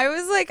 Okay. I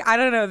was like, I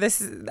don't know,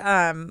 this is,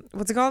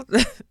 what's it called?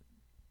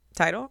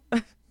 Title?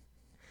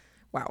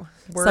 Wow.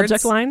 Words,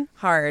 subject line?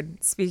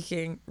 Hard.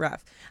 Speaking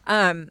rough.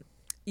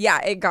 Yeah,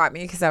 it got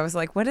me because I was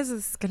like, what is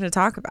this going to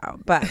talk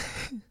about? But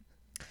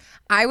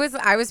I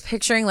was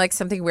picturing like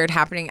something weird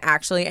happening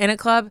actually in a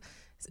club,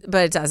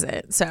 but it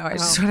doesn't. So I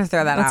just want to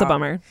throw that out. That's a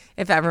bummer.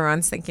 If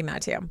everyone's thinking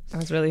that too. I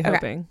was really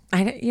hoping.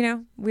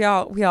 We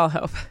all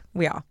hope.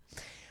 We all.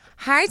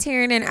 Hi,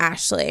 Taryn and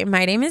Ashley.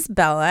 My name is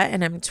Bella,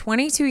 and I'm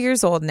 22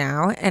 years old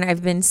now, and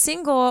I've been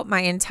single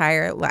my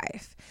entire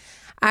life.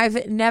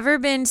 I've never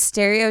been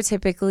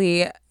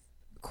stereotypically,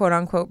 quote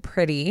unquote,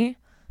 pretty,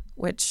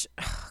 which,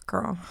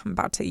 girl, I'm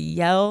about to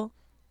yell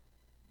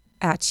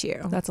at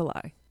you. That's a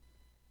lie.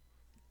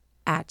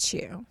 At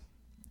you.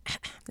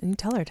 And you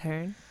tell her,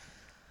 Taryn.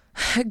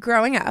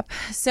 Growing up,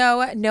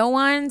 so no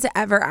one's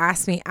ever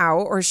asked me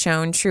out or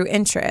shown true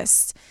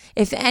interest.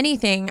 If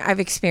anything, I've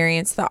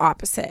experienced the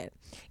opposite,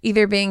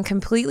 either being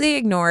completely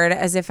ignored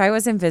as if I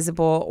was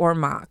invisible or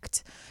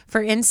mocked.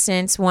 For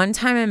instance, one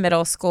time in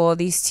middle school,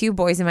 these 2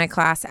 boys in my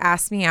class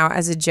asked me out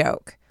as a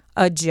joke.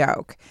 A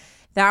joke.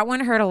 That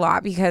one hurt a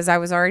lot because I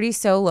was already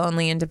so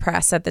lonely and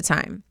depressed at the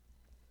time.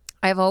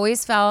 I've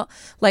always felt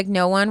like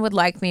no one would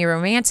like me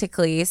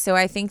romantically, so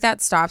I think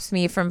that stops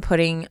me from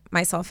putting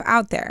myself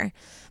out there.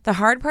 The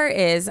hard part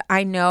is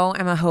I know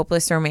I'm a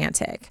hopeless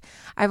romantic.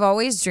 I've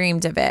always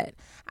dreamed of it.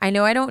 I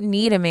know I don't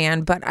need a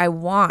man, but I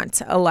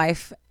want a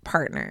life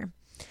partner.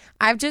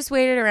 I've just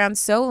waited around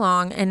so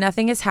long and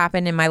nothing has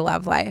happened in my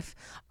love life.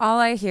 All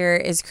I hear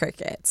is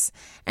crickets.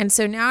 And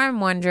so now I'm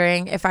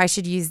wondering if I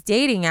should use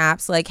dating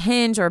apps like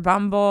Hinge or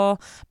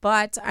Bumble,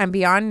 but I'm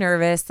beyond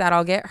nervous that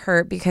I'll get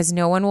hurt because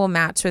no one will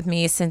match with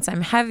me since I'm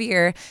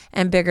heavier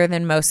and bigger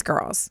than most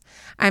girls.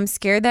 I'm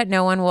scared that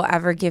no one will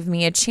ever give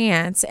me a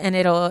chance and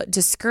it'll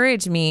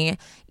discourage me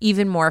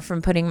even more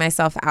from putting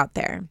myself out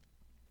there.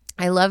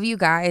 I love you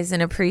guys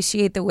and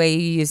appreciate the way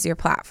you use your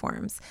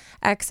platforms.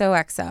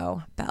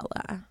 XOXO,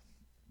 Bella.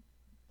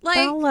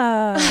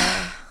 Bella.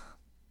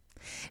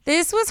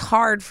 This was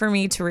hard for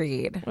me to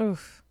read.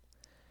 Oof.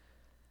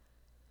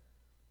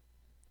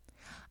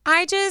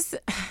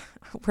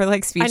 We're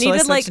like speechless. I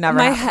needed which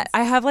never happens.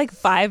 I have like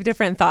 5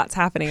 different thoughts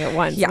happening at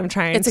once. Yeah, I'm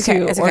trying it's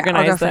to okay.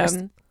 organize them. First.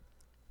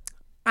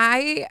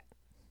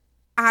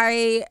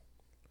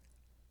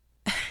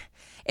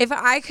 If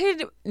I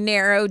could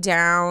narrow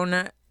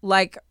down,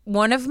 like,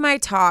 one of my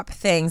top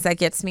things that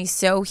gets me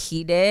so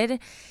heated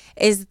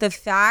is the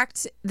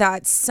fact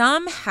that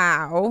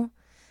somehow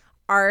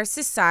our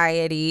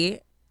society,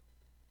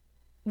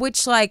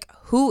 which like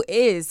who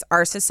is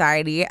our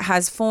society,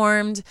 has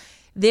formed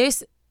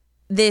this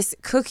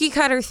cookie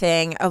cutter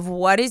thing of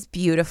what is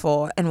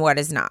beautiful and what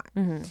is not.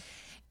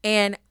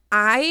 And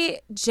I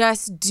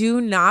just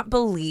do not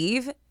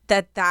believe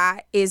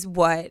that is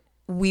what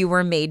we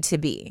were made to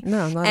be.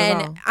 No, not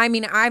and at all. I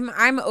mean,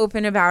 I'm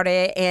open about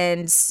it,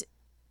 and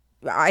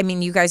I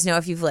mean, you guys know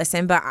if you've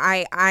listened, but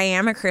I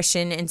am a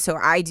Christian, and so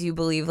I do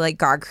believe like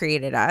God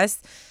created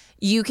us.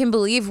 You can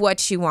believe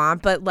what you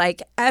want, but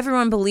like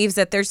everyone believes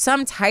that there's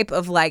some type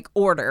of like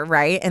order,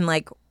 right? And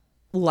like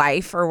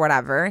life or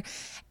whatever.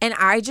 And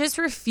I just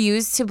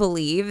refuse to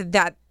believe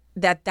that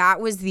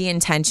was the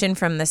intention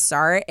from the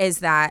start, is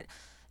that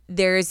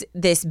there's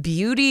this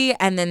beauty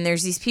and then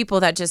there's these people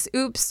that just,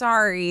 oops,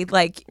 sorry,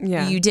 like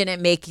you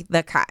didn't make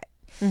the cut.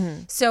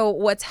 So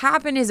what's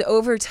happened is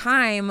over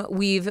time,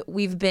 we've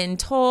been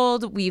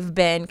told, we've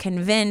been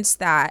convinced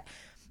that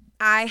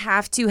I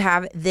have to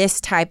have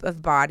this type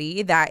of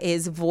body that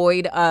is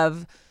void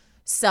of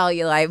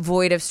cellulite,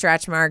 void of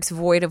stretch marks,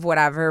 void of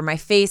whatever. My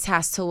face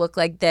has to look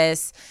like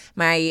this.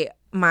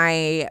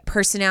 My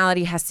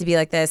personality has to be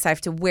like this. I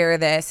have to wear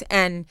this.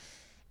 And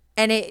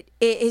it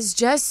is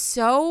just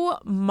so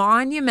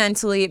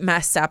monumentally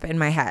messed up in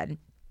my head,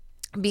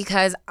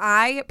 because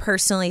I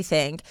personally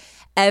think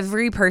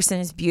every person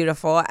is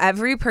beautiful.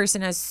 Every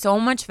person has so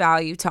much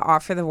value to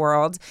offer the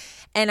world.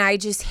 And I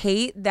just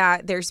hate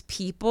that there's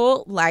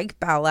people like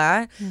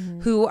Bella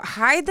who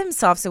hide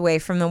themselves away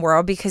from the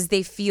world because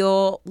they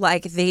feel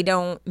like they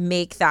don't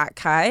make that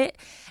cut.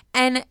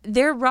 And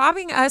they're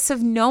robbing us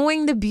of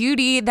knowing the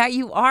beauty that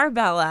you are,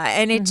 Bella.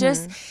 And it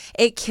just,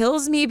 it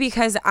kills me,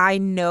 because I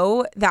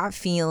know that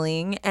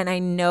feeling, and I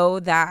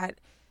know that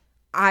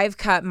I've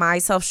cut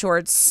myself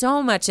short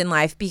so much in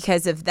life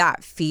because of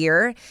that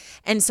fear.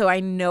 And so I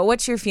know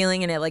what you're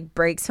feeling, and it like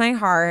breaks my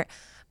heart.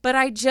 But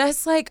I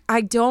just like,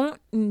 I don't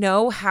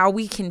know how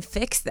we can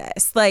fix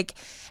this. Like,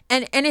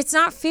 and it's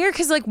not fair,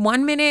 because like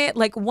 1 minute,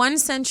 like one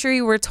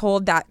century, we're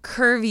told that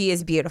curvy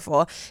is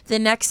beautiful. The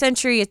next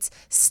century, it's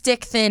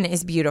stick thin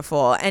is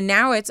beautiful. And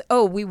now it's,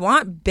 oh, we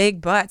want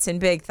big butts and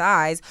big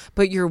thighs,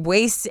 but your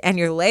waist and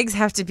your legs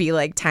have to be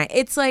like tiny.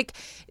 It's like,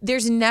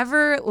 there's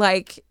never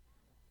like,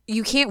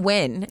 you can't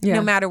win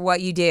no matter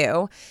what you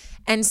do.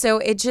 And so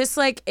it just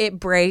like,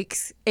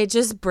 it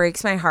just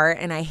breaks my heart,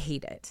 and I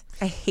hate it.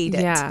 I hate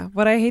it. Yeah.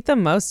 What I hate the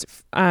most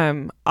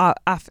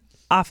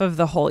off of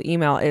the whole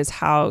email is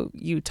how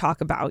you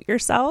talk about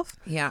yourself.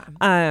 Yeah.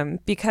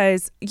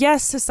 Because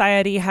yes,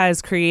 society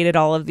has created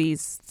all of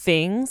these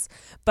things,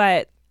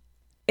 but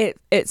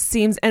it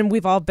seems, and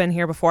we've all been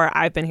here before,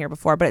 I've been here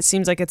before, but it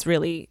seems like it's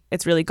really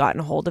gotten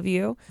a hold of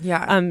you.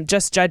 Yeah.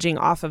 Just judging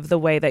off of the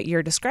way that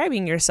you're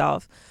describing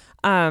yourself.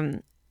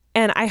 And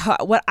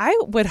what I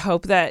would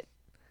hope that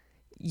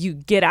you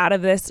get out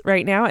of this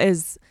right now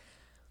is,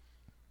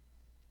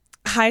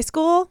 high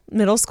school,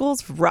 middle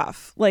school's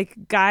rough.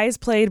 Like, guys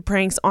played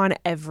pranks on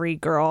every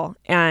girl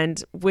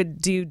and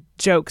would do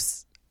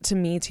jokes to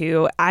me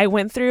too. I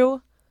went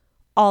through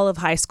all of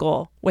high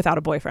school without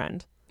a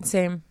boyfriend.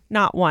 Same.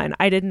 Not one.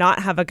 I did not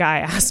have a guy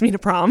ask me to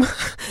prom.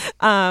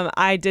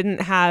 I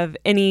didn't have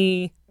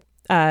any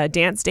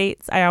dance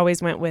dates. I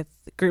always went with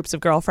groups of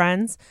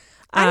girlfriends.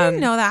 I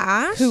didn't know that,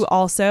 Ash. Who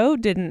also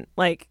didn't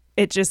like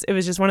it. It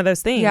was just one of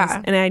those things.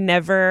 Yeah. And I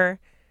never,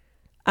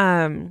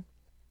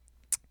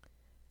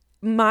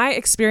 my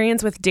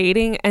experience with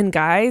dating and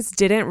guys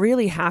didn't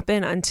really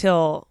happen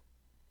until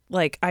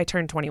like I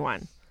turned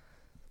 21.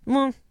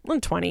 Well,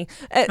 I'm 20.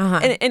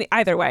 And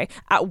either way,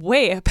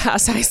 way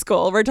past high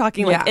school, we're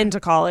talking like into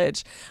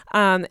college.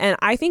 And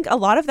I think a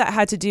lot of that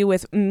had to do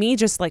with me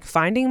just like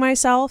finding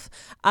myself.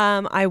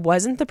 I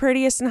wasn't the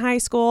prettiest in high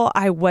school.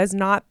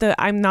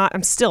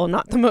 I'm still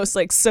not the most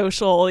like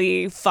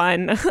socially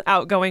fun,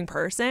 outgoing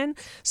person.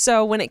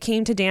 So when it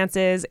came to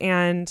dances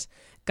and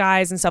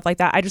guys and stuff like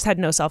that, I just had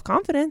no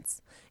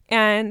self-confidence.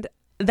 And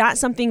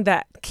that's something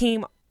that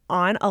came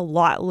on a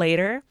lot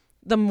later,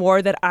 the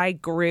more that I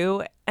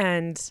grew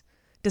and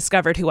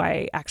discovered who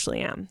I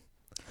actually am.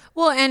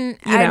 Well,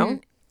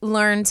 and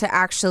learn to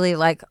actually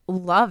like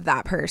love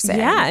that person.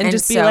 Yeah, and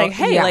just be like,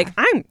 hey, like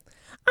I'm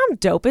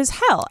dope as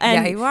hell.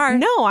 And yeah, you are.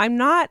 No, I'm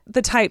not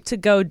the type to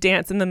go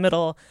dance in the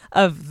middle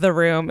of the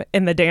room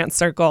in the dance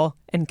circle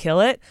and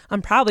kill it.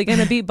 I'm probably going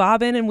to be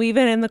bobbing and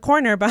weaving in the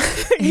corner, but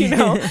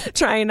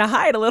trying to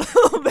hide a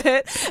little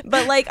bit.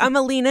 But like, I'm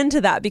gonna lean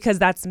into that because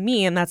that's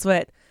me, and that's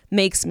what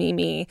makes me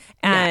me.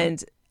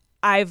 And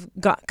I've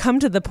come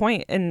to the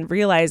point in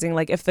realizing,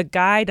 like, if the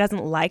guy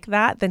doesn't like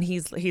that, then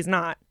he's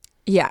not.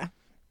 Yeah.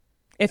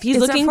 If he's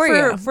looking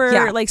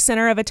for like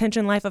center of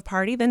attention, life of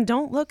party, then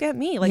don't look at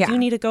me. Like, you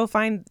need to go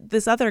find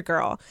this other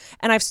girl.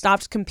 And I've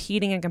stopped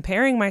competing and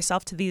comparing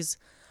myself to these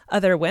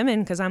other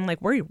women because I'm like,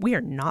 we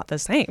are not the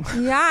same.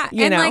 Yeah.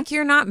 And like,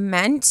 you're not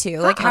meant to.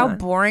 Like, how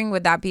boring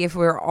would that be if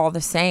we were all the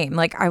same?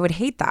 Like, I would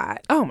hate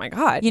that. Oh my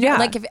God. You know,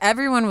 like if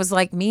everyone was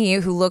like me,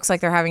 who looks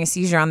like they're having a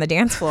seizure on the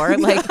dance floor,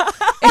 like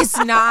it's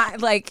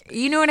not like,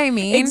 you know what I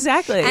mean?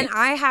 Exactly. And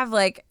I had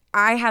like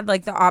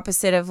the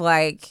opposite of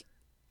like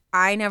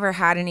I never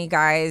had any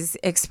guys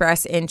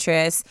express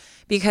interest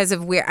because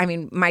of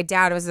my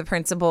dad was the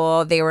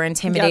principal. They were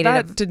intimidated.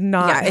 Yeah, that did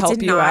not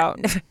help you out.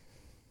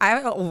 I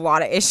have a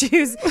lot of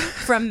issues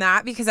from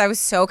that because I was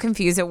so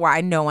confused at why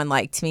no one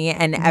liked me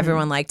and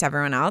everyone liked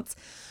everyone else.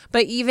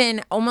 But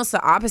even almost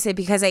the opposite,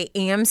 because I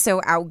am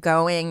so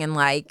outgoing and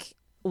like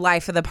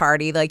life of the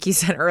party, like you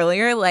said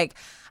earlier, like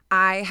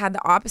I had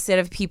the opposite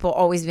of people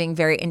always being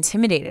very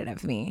intimidated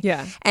of me.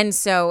 Yeah. And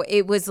so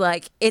it was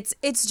like,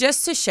 it's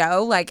just to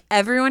show like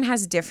everyone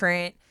has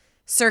different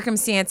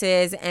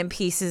circumstances and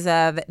pieces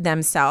of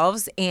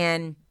themselves.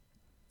 And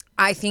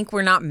I think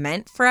we're not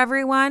meant for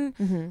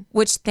everyone,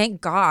 which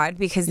thank God,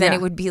 because then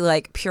it would be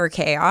like pure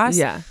chaos.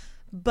 Yeah.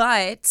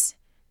 But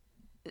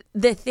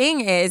the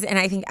thing is, and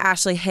I think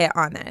Ashley hit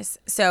on this.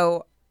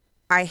 So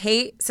I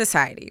hate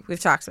society. We've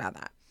talked about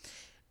that.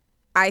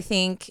 I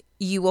think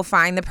you will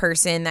find the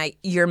person that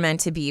you're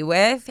meant to be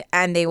with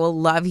and they will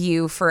love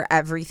you for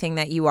everything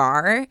that you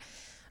are.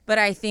 But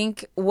I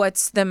think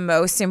what's the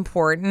most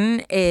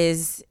important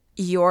is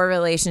your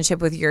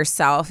relationship with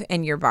yourself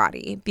and your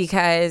body,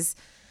 because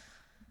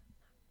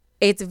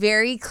it's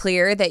very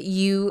clear that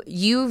you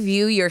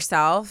view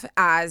yourself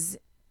as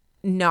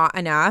not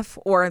enough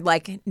or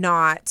like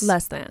not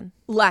less than,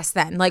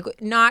 like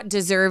not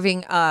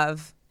deserving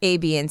of A,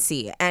 B, and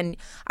C. And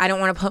I don't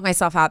want to put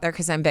myself out there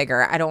because I'm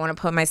bigger. I don't want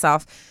to put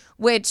myself,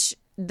 which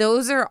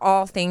those are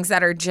all things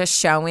that are just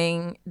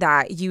showing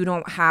that you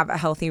don't have a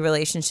healthy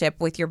relationship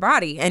with your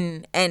body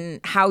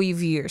and how you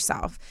view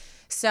yourself.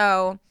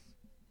 So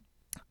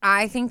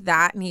I think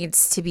that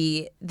needs to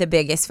be the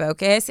biggest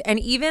focus. And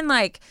even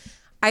like,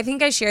 I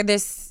think I shared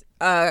this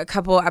a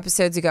couple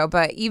episodes ago,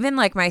 but even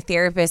like my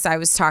therapist, I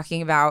was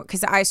talking about,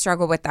 because I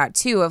struggle with that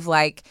too, of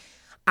like,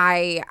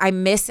 I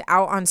miss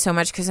out on so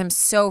much because I'm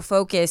so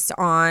focused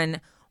on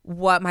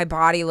what my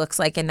body looks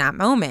like in that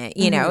moment,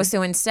 you know?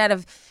 So instead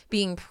of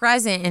being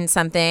present in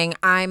something,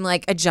 I'm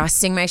like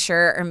adjusting my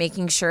shirt or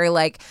making sure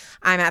like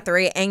I'm at the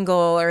right angle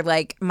or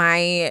like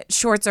my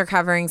shorts are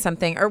covering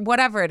something or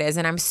whatever it is.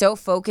 And I'm so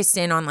focused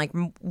in on like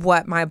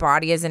what my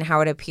body is and how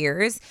it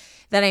appears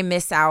that I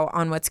miss out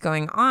on what's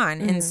going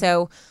on. And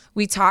so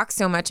we talk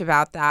so much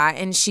about that.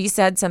 And she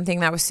said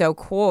something that was so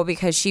cool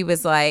because she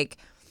was like,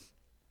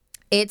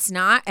 it's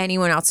not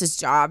anyone else's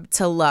job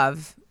to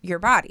love your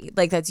body.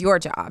 Like, that's your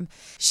job.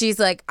 She's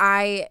like,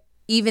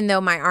 even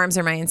though my arms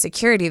are my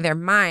insecurity, they're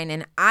mine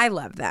and I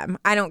love them.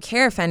 I don't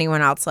care if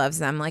anyone else loves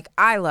them. Like,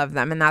 I love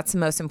them. And that's the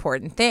most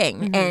important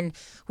thing. And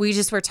we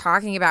just were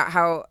talking about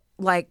how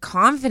like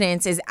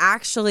confidence is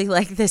actually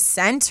like the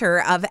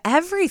center of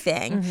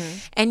everything.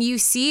 And you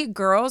see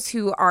girls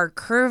who are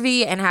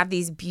curvy and have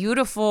these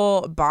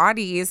beautiful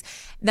bodies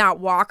that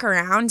walk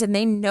around and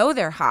they know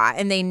they're hot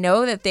and they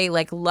know that they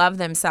like love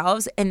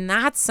themselves. And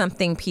that's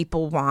something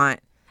people want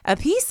a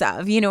piece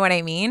of, you know what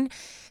I mean?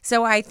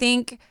 So I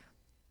think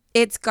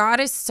it's got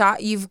to stop.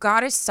 You've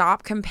got to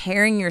stop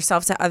comparing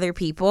yourself to other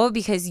people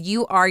because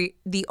you are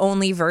the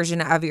only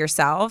version of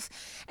yourself.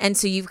 And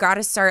so you've got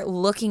to start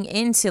looking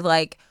into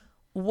like,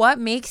 what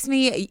makes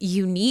me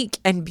unique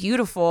and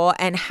beautiful,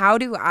 and how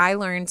do I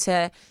learn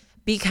to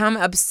become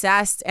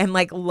obsessed and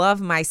like love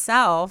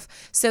myself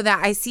so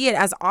that I see it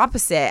as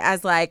opposite,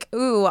 as like,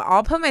 ooh,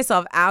 I'll put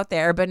myself out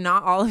there, but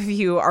not all of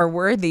you are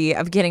worthy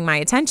of getting my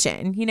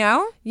attention, you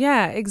know?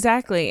 Yeah,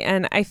 exactly.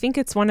 And I think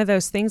it's one of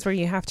those things where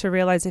you have to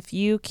realize if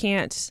you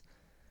can't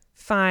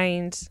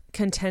find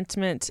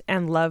contentment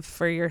and love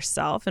for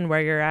yourself and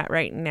where you're at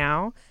right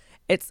now,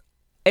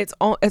 it's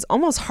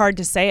almost hard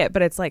to say it,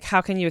 but it's like,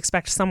 how can you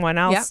expect someone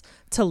else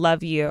to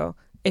love you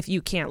if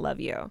you can't love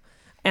you?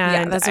 And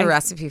yeah, that's a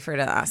recipe for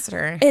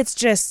disaster. It's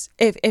just,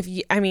 if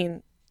you, I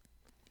mean,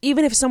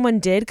 even if someone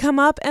did come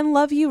up and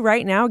love you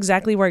right now,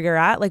 exactly where you're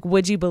at, like,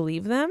 would you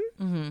believe them?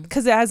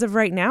 Because as of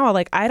right now,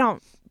 like, I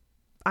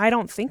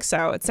don't think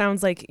so. It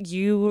sounds like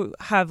you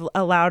have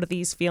allowed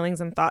these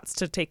feelings and thoughts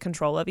to take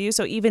control of you.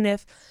 So even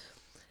if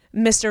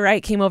Mr.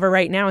 Right came over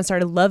right now and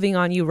started loving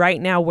on you right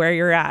now where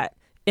you're at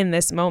in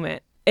this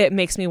moment, it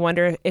makes me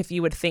wonder if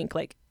you would think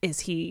like,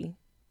 is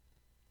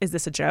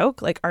this a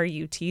joke? Like, are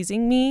you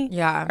teasing me?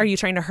 Yeah. Are you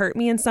trying to hurt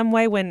me in some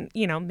way when,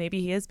 you know,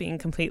 maybe he is being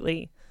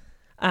completely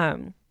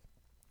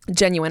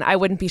genuine? I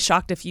wouldn't be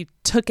shocked if you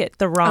took it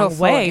the wrong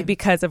way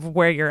because of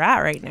where you're at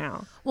right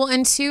now. Well,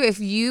 and two, if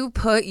you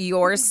put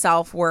your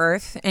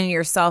self-worth and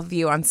your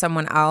self-view on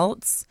someone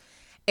else,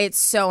 it's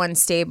so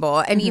unstable.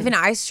 And even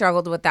I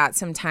struggled with that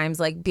sometimes,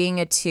 like being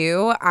a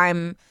 2,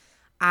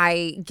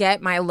 I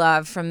get my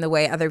love from the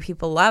way other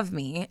people love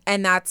me.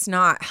 And that's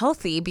not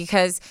healthy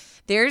because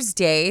there's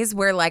days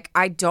where like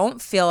I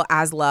don't feel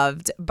as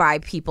loved by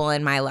people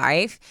in my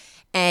life.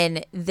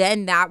 And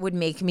then that would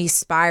make me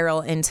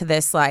spiral into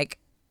this like,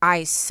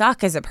 I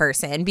suck as a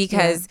person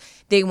because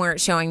they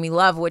weren't showing me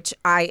love, which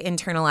I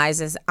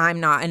internalize as I'm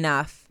not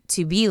enough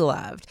to be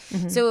loved.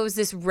 So it was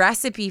this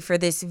recipe for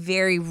this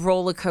very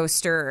roller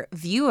coaster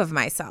view of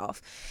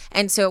myself.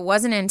 And so it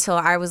wasn't until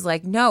I was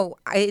like, no,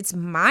 it's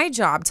my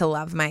job to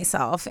love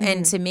myself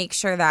and to make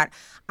sure that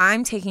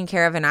I'm taken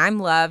care of and I'm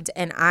loved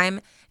and I'm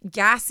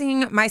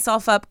gassing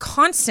myself up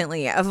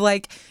constantly of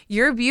like,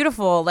 you're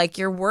beautiful, like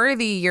you're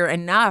worthy, you're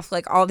enough,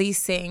 like all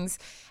these things.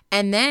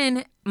 And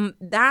then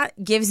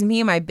that gives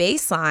me my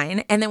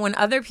baseline. And then when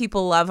other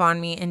people love on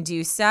me and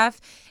do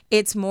stuff,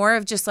 it's more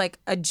of just like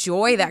a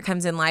joy that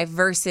comes in life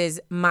versus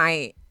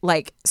my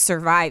like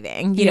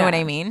surviving. You know what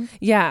I mean?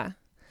 Yeah.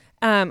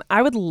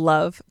 I would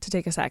love to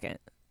take a second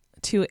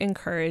to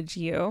encourage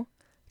you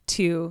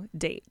to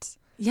date.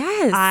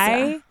 Yes.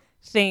 I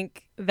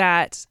think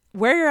that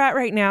where you're at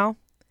right now,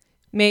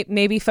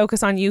 maybe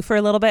focus on you for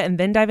a little bit and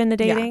then dive into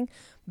dating. Yeah.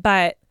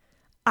 But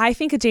I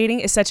think dating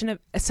is such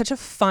a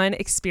fun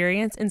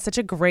experience and such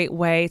a great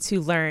way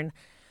to learn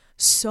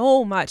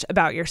so much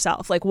about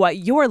yourself, like what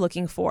you're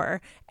looking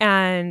for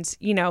and,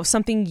 you know,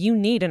 something you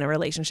need in a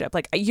relationship.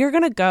 Like you're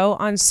going to go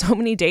on so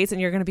many dates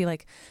and you're going to be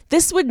like,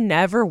 this would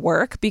never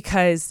work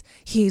because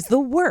he's the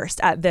worst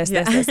at this,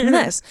 this, and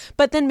this.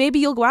 But then maybe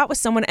you'll go out with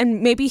someone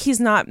and maybe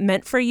he's not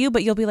meant for you,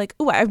 but you'll be like,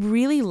 oh, I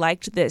really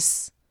liked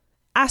this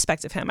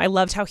aspect of him. I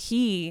loved how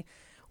he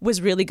was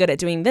really good at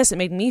doing this. It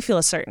made me feel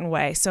a certain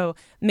way. So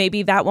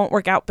maybe that won't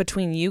work out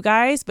between you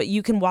guys, but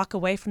you can walk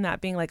away from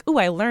that being like, oh,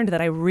 I learned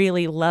that I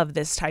really love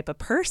this type of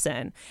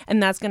person.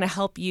 And that's going to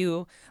help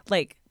you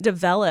like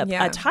develop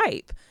a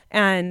type.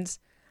 And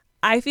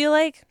I feel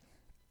like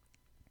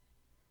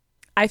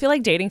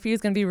dating for you is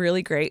going to be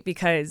really great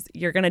because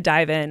you're going to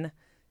dive in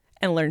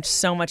and learn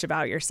so much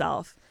about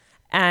yourself.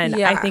 And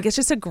I think it's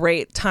just a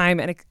great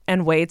time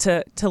and way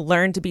to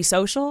learn to be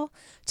social,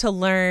 to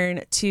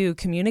learn to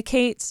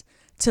communicate,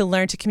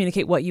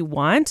 what you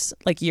want,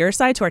 like your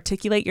side, to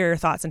articulate your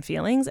thoughts and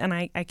feelings. And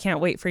I can't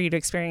wait for you to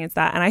experience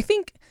that. And I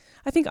think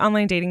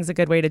online dating is a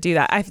good way to do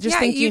that. I just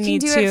think you need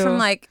to do it from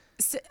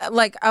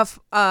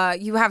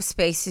you have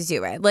space to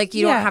do it. Like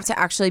you don't have to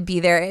actually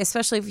be there,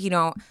 especially if you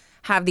don't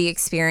have the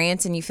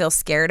experience and you feel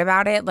scared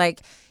about it.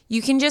 Like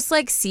you can just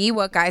like see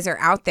what guys are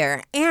out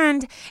there.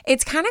 And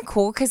it's kind of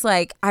cool because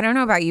like, I don't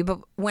know about you, but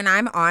when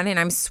I'm on and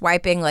I'm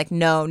swiping like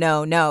no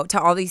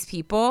to all these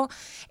people,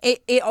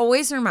 it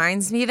always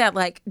reminds me that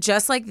like,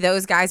 just like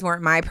those guys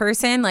weren't my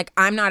person, like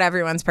I'm not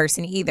everyone's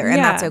person either. And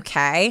that's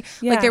okay.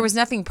 Yeah. Like there was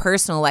nothing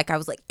personal. Like I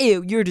was like,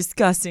 ew, you're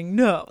disgusting.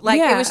 No.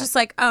 Like it was just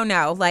like, oh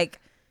no,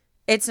 like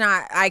it's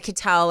not, I could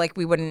tell like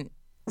we wouldn't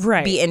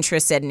be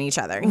interested in each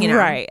other, you know?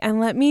 Right. And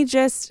let me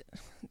just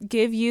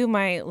give you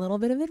my little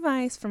bit of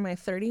advice from my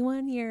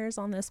 31 years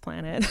on this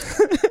planet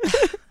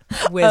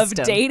of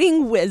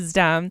dating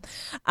wisdom.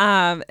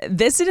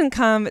 This didn't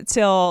come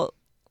till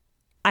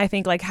I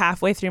think like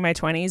halfway through my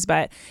 20s,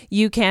 but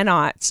you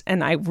cannot,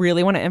 and I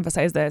really want to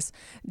emphasize this,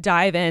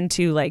 dive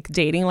into like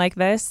dating like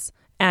this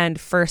and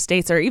first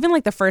dates or even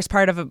like the first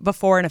part of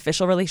before an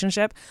official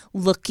relationship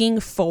looking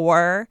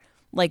for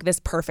like this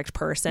perfect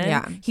person.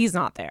 Yeah. He's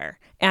not there.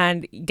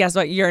 And guess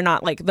what? You're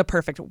not like the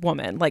perfect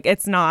woman. Like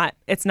it's not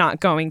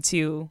going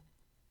to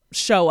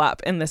show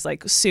up in this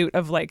like suit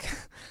of like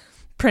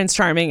Prince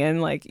Charming and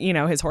like, you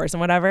know, his horse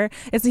and whatever.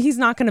 He's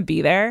not going to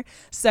be there.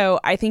 So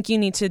I think you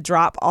need to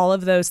drop all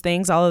of those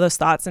things, all of those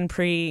thoughts and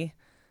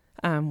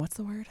what's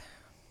the word?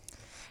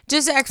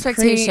 Just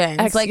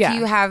expectations.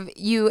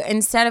 You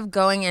instead of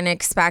going and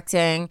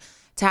expecting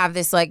to have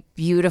this like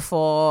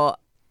beautiful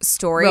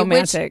story,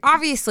 romantic, which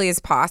obviously is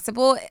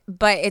possible,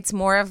 but it's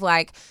more of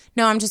like,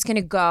 no, I'm just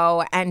gonna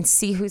go and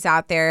see who's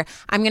out there.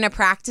 I'm gonna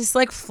practice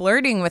like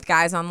flirting with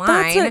guys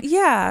online.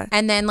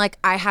 And then like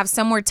I have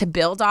somewhere to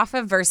build off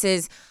of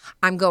versus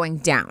I'm going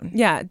down.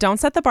 Yeah.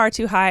 Don't set the bar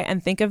too high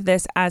and think of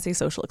this as a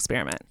social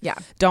experiment. Yeah.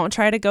 Don't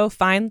try to go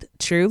find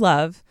true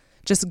love.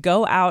 Just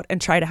go out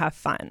and try to have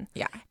fun.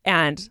 Yeah.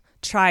 And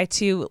try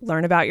to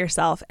learn about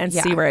yourself and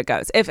see where it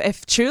goes.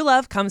 If true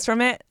love comes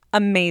from it,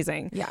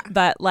 amazing. Yeah.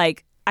 But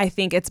like, I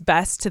think it's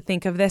best to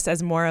think of this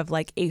as more of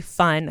like a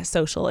fun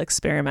social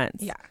experiment.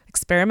 Yeah.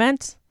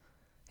 Experiment.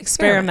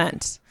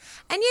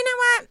 And you know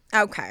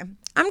what? Okay.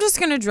 I'm just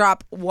going to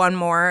drop one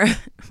more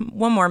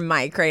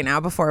mic right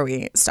now before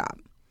we stop.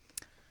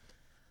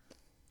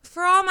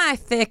 For all my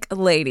thick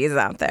ladies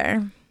out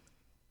there,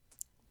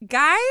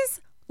 guys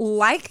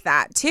like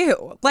that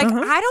too. Like, I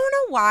don't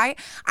know why.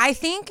 I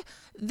think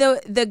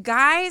the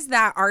guys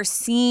that are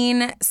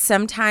seen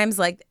sometimes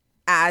like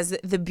as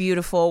the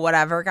beautiful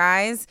whatever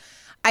guys,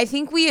 I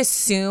think we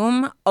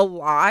assume a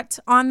lot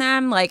on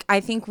them. Like, I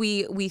think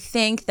we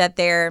think that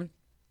they're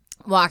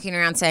walking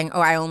around saying,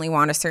 oh, I only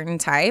want a certain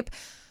type.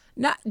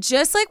 Not,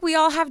 just like we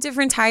all have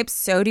different types,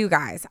 so do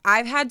guys.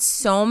 I've had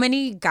so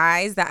many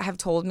guys that have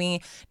told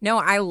me, no,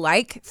 I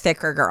like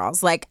thicker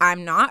girls. Like,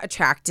 I'm not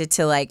attracted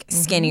to like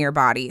skinnier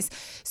bodies.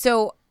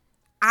 So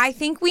I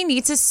think we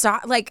need to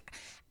stop. Like,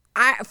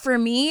 for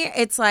me,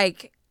 it's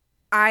like,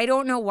 I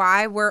don't know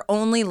why we're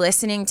only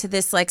listening to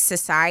this like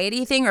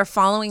society thing or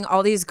following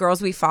all these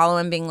girls we follow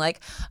and being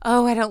like,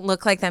 oh, I don't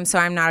look like them, so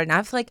I'm not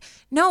enough. Like,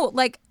 no,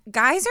 like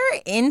guys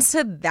are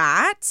into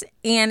that.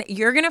 And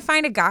you're going to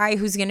find a guy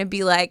who's going to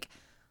be like,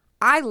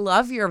 I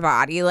love your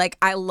body. Like,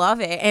 I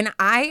love it. And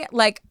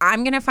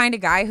I'm going to find a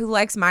guy who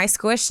likes my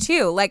squish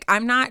too. Like,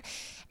 I'm not.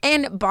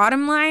 And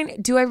bottom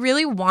line, do I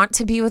really want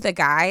to be with a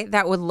guy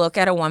that would look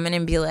at a woman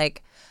and be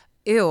like,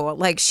 ew,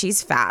 like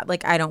she's fat,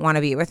 like I don't want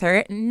to be with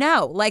her.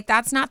 No, like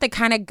that's not the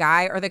kind of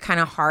guy or the kind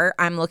of heart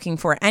I'm looking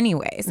for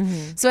anyways.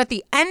 So at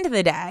the end of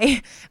the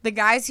day, the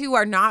guys who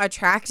are not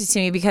attracted to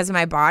me because of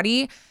my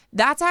body,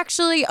 that's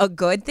actually a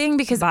good thing,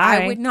 because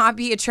I would not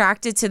be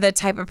attracted to the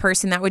type of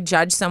person that would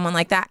judge someone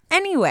like that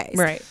anyways.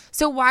 Right.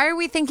 So why are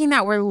we thinking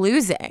that we're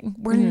losing?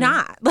 We're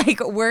not. Like,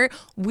 we're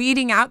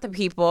weeding out the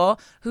people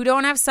who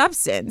don't have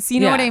substance.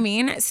 You know what I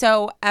mean?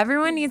 So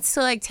everyone needs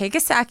to like take a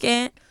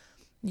second.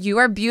 You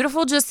are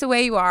beautiful just the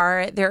way you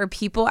are. There are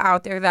people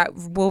out there that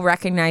will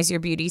recognize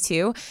your beauty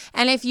too.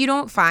 And if you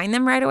don't find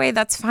them right away,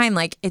 that's fine.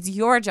 Like, it's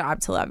your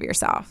job to love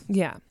yourself.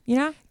 Yeah. You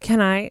know?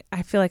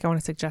 I feel like I want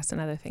to suggest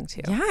another thing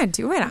too. Yeah,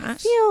 do it, Ash. I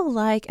feel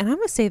like, and I'm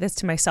going to say this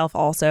to myself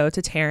also,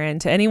 to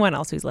Taryn, to anyone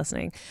else who's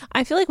listening,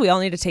 I feel like we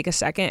all need to take a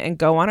second and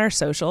go on our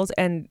socials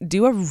and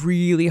do a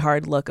really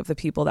hard look of the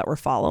people that we're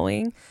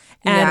following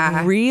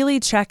and really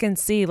check and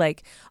see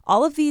like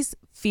all of these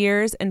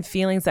fears and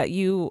feelings that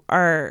you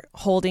are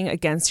holding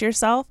against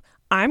yourself.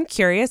 I'm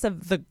curious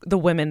of the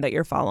women that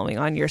you're following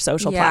on your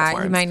social platforms.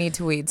 Yeah, you might need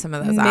to weed some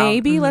of those out.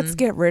 Maybe let's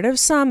get rid of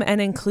some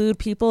and include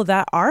people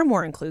that are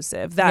more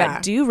inclusive,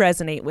 that do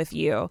resonate with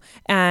you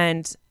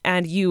and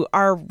you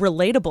are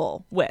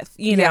relatable with,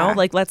 you know,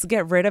 like let's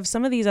get rid of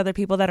some of these other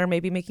people that are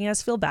maybe making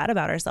us feel bad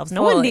about ourselves.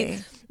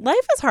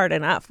 Life is hard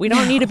enough. We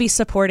don't need to be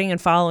supporting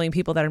and following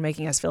people that are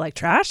making us feel like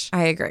trash.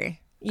 I agree.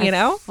 You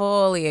know?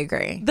 Fully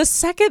agree. The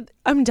second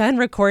I'm done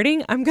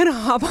recording, I'm going to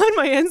hop on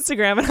my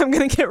Instagram and I'm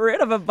going to get rid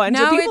of a bunch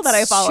of people that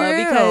I follow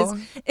because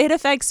it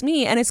affects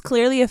me and it's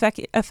clearly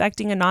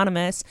affecting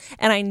Anonymous.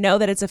 And I know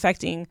that it's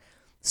affecting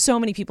so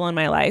many people in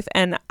my life.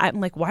 And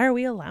I'm like, why are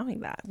we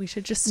allowing that? We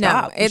should just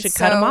stop. We should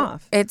cut them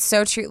off. It's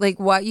so true. Like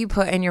what you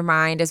put in your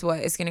mind is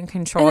what is going to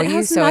control you. It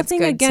has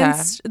nothing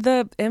against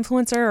the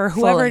influencer or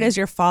whoever it is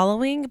you're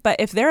following. But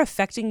if they're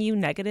affecting you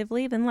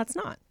negatively, then let's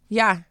not.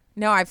 Yeah.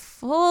 No, I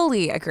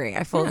fully agree.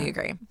 I fully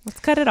agree. Let's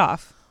cut it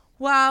off.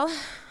 Well,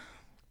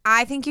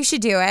 I think you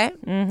should do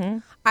it. Mm-hmm.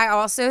 I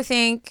also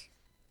think,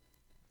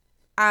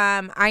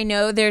 I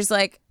know there's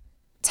like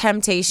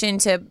temptation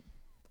to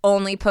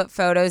only put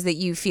photos that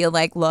you feel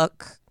like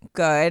look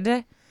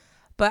good,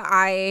 but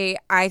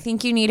I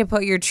think you need to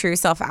put your true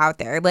self out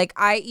there. Like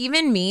I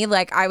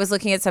was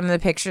looking at some of the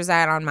pictures I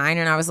had on mine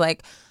and I was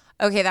like,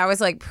 okay, that was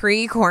like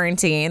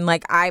pre-quarantine.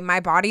 Like my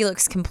body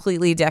looks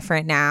completely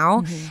different now.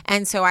 Mm-hmm.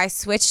 And so I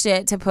switched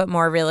it to put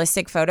more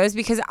realistic photos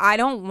because I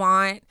don't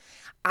want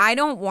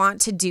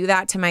to do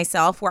that to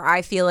myself where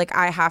I feel like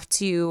I have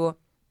to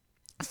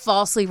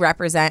falsely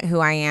represent who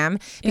I am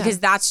because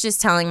that's just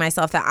telling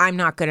myself that I'm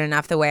not good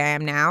enough the way I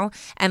am now.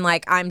 And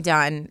like, I'm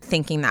done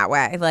thinking that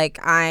way. Like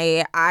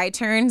I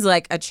turned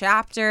like a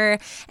chapter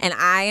and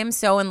I am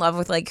so in love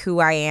with like who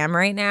I am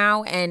right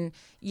now. And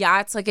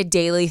yeah, it's like a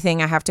daily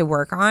thing I have to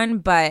work on,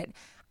 but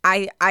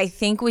I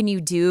think when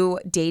you do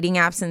dating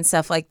apps and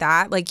stuff like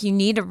that, like you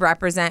need to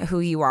represent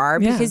who you are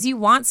because you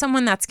want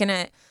someone that's going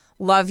to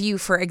love you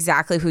for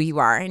exactly who you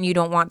are. And you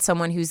don't want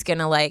someone who's going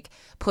to like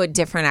put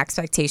different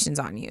expectations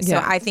on you. So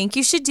I think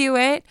you should do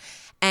it.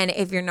 And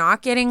if you're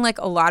not getting like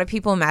a lot of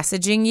people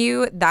messaging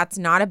you, that's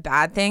not a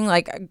bad thing.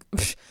 Like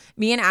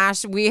me and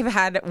Ash, we've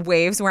had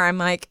waves where I'm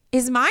like,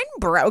 is mine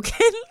broken?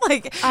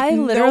 Like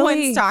no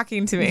one's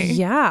talking to me.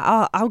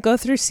 Yeah. I'll go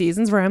through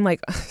seasons where I'm like,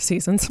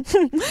 seasons.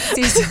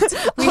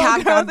 We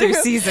have gone through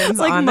seasons.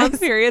 Like month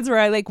periods where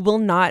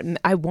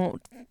I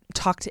won't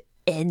talk to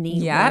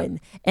anyone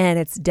and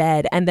it's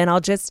dead. And then I'll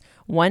just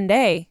one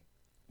day,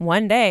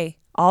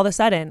 all of a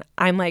sudden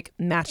I'm like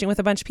matching with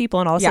a bunch of people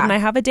and all of a sudden I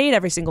have a date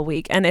every single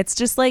week. And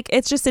it is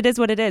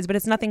what it is, but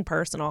it's nothing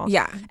personal.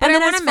 Yeah. But I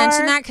want to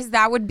mention that because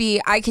that would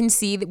be, I can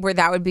see where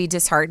that would be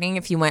disheartening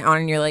if you went on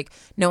and you're like,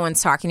 no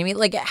one's talking to me.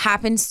 Like it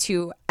happens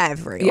to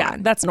everyone. Yeah,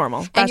 that's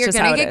normal. And you're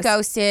going to get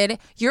ghosted.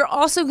 You're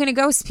also going to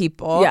ghost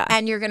people. Yeah.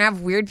 And you're going to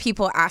have weird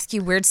people ask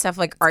you weird stuff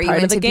like, are you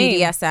into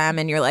BDSM?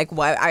 And you're like,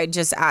 what? I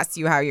just asked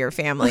you how your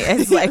family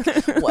is. Like,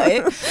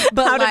 what?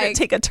 But how did it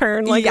take a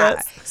turn like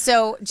this?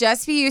 So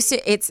just be used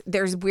to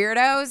there's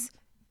weirdos.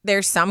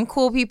 There's some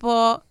cool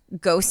people.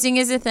 Ghosting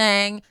is a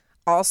thing.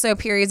 Also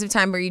periods of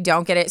time where you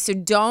don't get it. So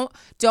don't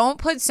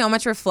put so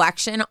much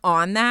reflection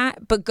on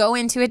that, but go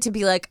into it to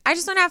be like, I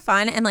just want to have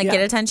fun and like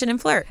get attention and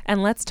flirt.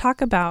 And let's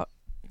talk about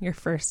your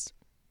first,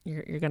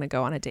 you're going to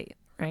go on a date,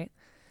 right?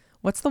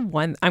 What's the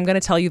one, I'm going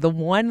to tell you the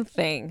one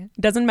thing.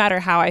 Doesn't matter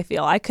how I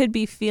feel. I could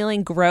be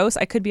feeling gross.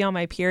 I could be on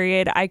my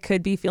period. I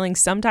could be feeling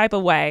some type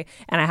of way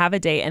and I have a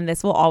date and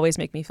this will always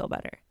make me feel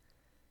better.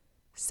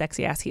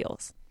 Sexy ass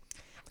heels.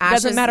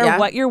 Doesn't matter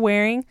what you're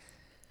wearing.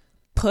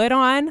 Put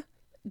on,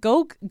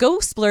 go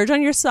splurge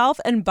on yourself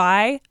and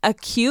buy a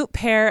cute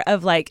pair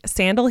of like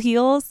sandal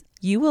heels.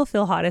 You will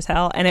feel hot as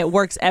hell and it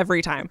works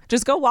every time.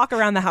 Just go walk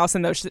around the house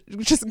in those,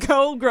 just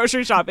go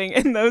grocery shopping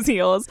in those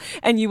heels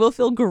and you will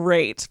feel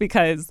great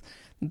because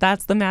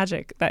that's the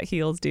magic that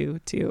heels do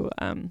to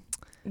me.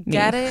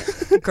 Get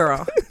it?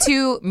 Girl.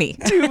 To me.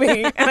 To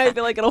me. And I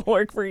feel like it'll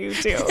work for you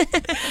too.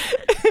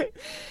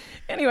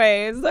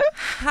 Anyways,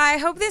 I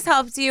hope this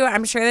helped you.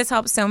 I'm sure this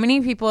helps so many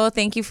people.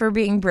 Thank you for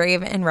being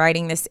brave and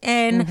writing this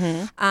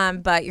in.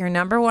 But your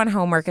number one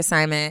homework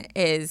assignment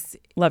is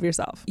love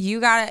yourself. You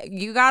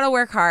gotta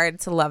work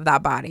hard to love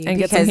that body and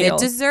because it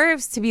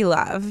deserves to be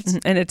loved.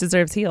 And it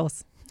deserves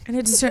heels. And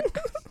it deserves.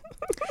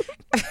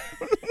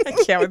 I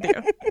can't with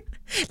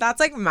you. That's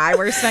like my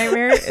worst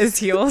nightmare is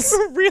heels.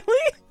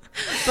 Really?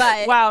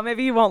 But wow,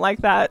 maybe you won't like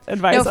that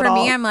advice. No, for at all.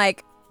 me, I'm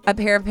like a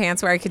pair of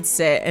pants where I could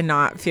sit and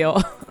not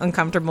feel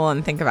uncomfortable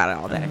and think about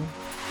it all day.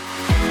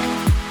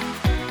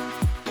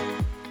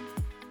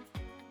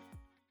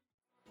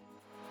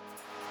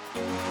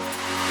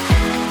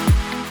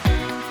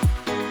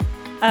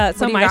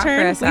 So my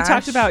turn. We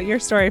talked about your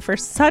story for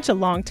such a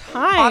long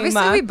time.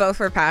 Obviously, we both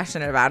were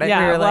passionate about it. Yeah,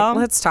 we were well, like,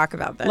 let's talk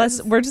about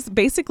this. We're just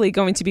basically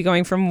going to be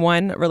going from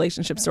one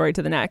relationship story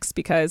to the next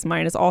because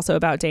mine is also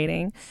about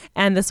dating.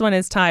 And this one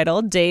is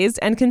titled Dazed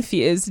and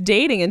Confused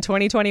Dating in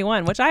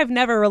 2021, which I've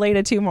never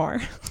related to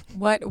more.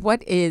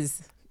 What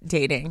is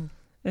dating?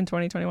 In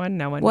 2021?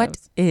 No one knows. What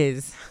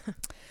is?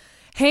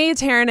 Hey,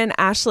 Taryn and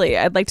Ashley.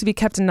 I'd like to be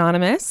kept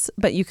anonymous,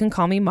 but you can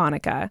call me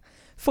Monica.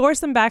 For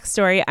some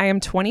backstory, I am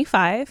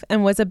 25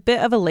 and was a bit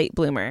of a late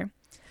bloomer.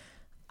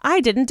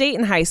 I didn't date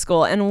in high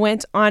school and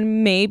went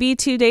on maybe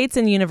 2 dates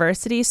in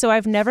university, so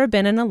I've never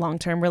been in a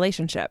long-term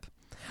relationship.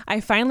 I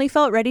finally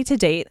felt ready to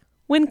date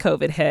when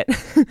COVID hit,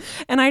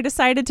 and I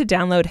decided to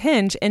download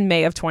Hinge in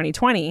May of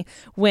 2020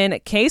 when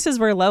cases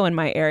were low in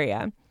my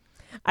area.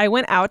 I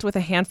went out with a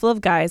handful of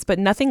guys, but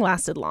nothing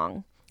lasted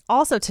long.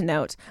 Also to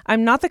note,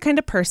 I'm not the kind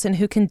of person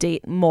who can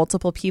date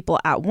multiple people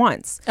at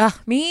once.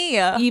 Me.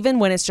 Even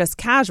when it's just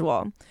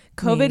casual.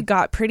 COVID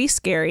got pretty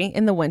scary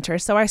in the winter,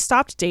 so I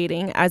stopped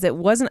dating as it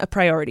wasn't a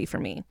priority for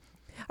me.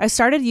 I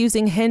started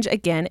using Hinge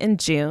again in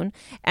June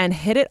and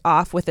hit it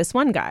off with this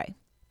one guy.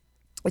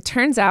 It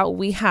turns out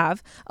we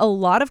have a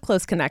lot of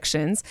close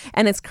connections,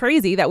 and it's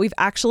crazy that we've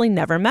actually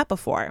never met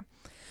before.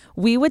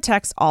 We would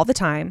text all the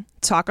time,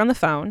 talk on the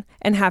phone,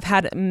 and have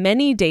had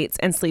many dates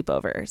and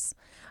sleepovers.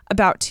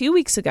 About 2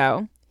 weeks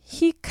ago,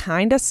 he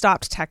kind of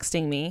stopped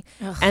texting me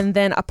and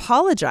then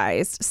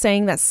apologized,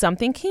 saying that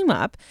something came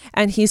up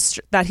and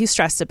that he's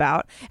stressed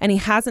about and he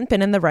hasn't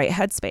been in the right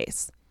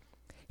headspace.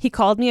 He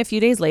called me a few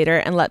days later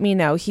and let me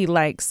know he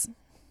likes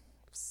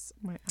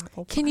my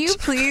Apple Watch. Can you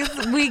please?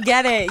 We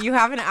get it. You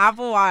have an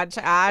Apple Watch,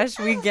 Ash.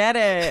 We get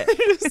it.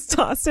 I just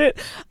tossed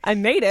it. I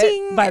made it,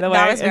 Ding. by the way,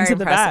 That was very into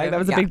the impressive. bag. That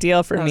was a Yeah. big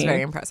deal for That me. was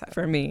very impressive.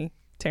 For me.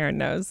 Taryn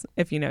knows.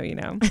 If you know, you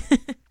know.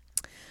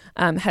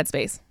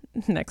 Headspace.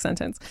 Next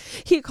sentence.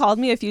 He called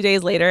me a few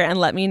days later and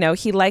let me know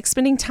he likes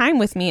spending time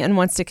with me and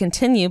wants to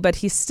continue, but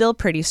he's still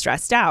pretty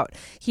stressed out.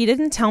 He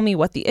didn't tell me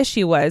what the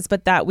issue was,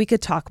 but that we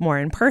could talk more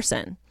in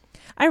person.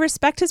 I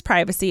respect his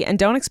privacy and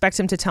don't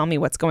expect him to tell me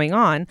what's going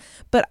on,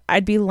 but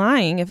I'd be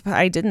lying if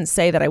I didn't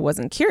say that I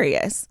wasn't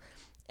curious.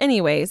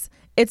 Anyways,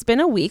 it's been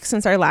a week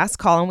since our last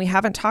call and we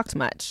haven't talked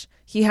much.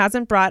 He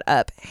hasn't brought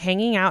up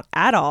hanging out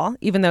at all,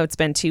 even though it's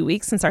been 2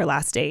 weeks since our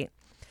last date.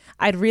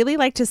 I'd really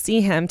like to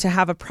see him to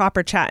have a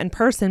proper chat in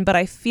person, but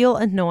I feel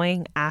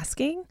annoying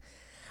asking.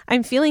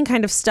 I'm feeling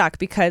kind of stuck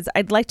because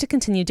I'd like to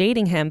continue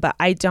dating him, but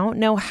I don't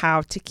know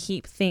how to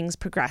keep things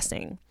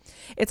progressing.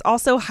 It's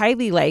also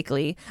highly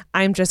likely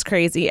I'm just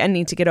crazy and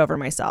need to get over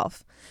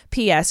myself.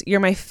 P.S. You're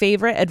my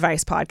favorite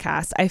advice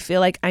podcast. I feel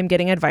like I'm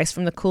getting advice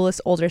from the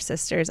coolest older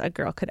sisters a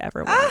girl could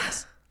ever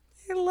want.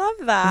 I love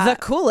that.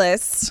 The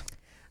coolest.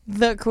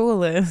 The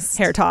coolest.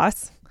 Hair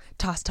toss.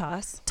 Toss,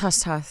 toss.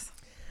 Toss, toss.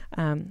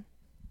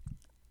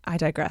 I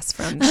digress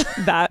from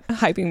that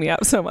hyping me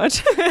up so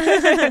much.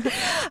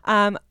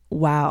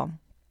 Wow.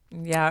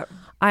 Yeah.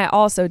 I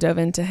also dove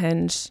into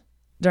Hinge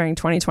during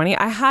 2020.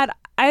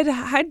 I'd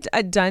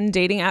had done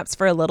dating apps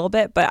for a little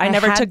bit, but I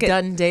never took it.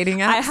 Done dating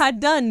apps. I had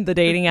done the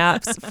dating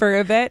apps for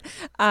a bit.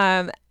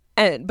 But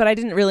I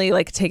didn't really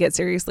take it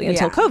seriously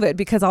until COVID,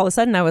 because all of a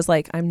sudden I was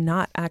like, I'm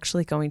not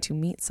actually going to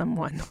meet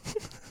someone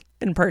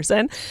in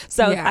person.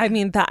 So, I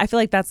mean, I feel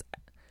like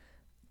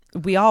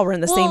we all were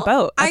in the same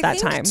boat at that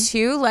time.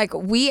 Too,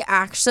 we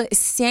actually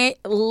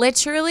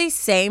literally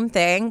same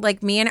thing.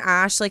 Like me and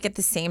Ash, at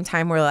the same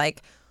time, we're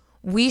like,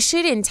 we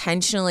should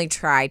intentionally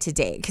try to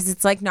date because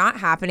it's not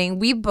happening.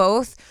 We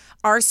both,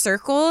 our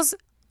circles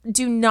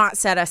do not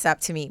set us up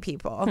to meet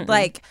people.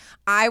 Mm-mm.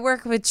 I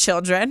work with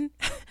children,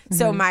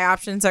 so my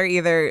options are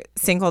either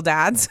single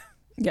dads.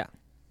 Yeah.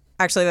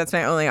 Actually, that's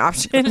my only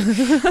option.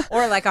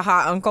 Or a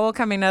hot uncle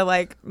coming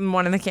to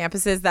one of the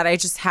campuses that I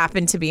just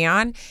happen to be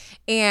on.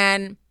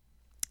 And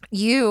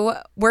you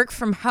work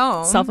from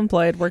home.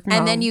 Self-employed, work from home.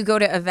 And then you go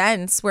to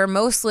events where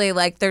mostly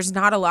there's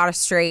not a lot of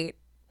straight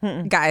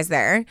guys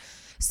there.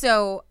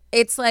 So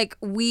it's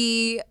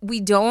we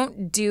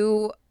don't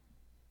do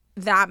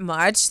that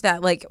much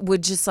that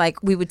would just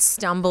we would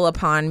stumble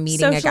upon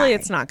meeting a guy. Socially,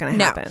 it's not going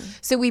to happen.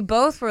 So we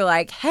both were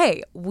like,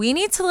 hey, we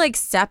need to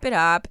step it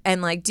up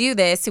and do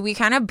this. So we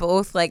kind of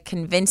both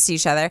convinced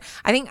each other.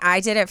 I think I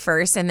did it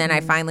first and then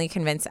I finally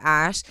convinced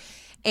Ash.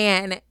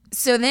 And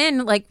so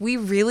then we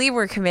really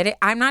were committed.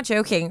 I'm not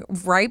joking.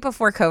 Right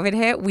before COVID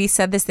hit, we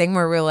said this thing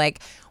where we're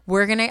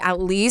we're going to at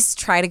least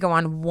try to go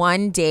on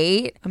one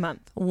date a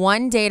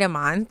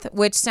month,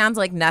 which sounds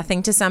like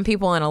nothing to some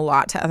people and a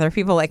lot to other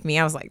people like me.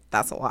 I was like,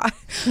 that's a lot.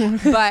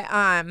 But,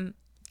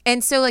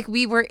 and so like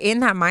we were in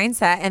that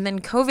mindset and then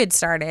COVID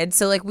started.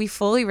 So like we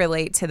fully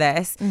relate to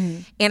this.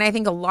 Mm-hmm. And I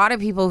think a lot of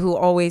people who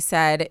always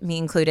said, me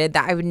included,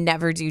 that I would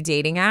never do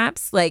dating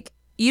apps, like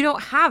you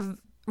don't have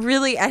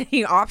really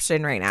any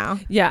option right now.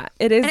 Yeah,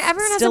 it is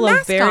still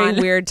a very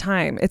weird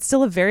time. It's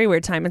still a very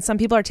weird time. And some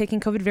people are taking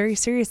COVID very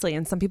seriously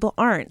and some people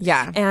aren't.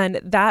 Yeah. And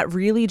that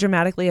really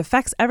dramatically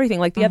affects everything.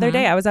 Like the other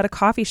day I was at a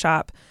coffee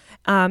shop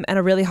and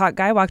a really hot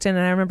guy walked in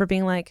and I remember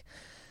being like,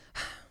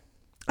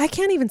 I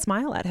can't even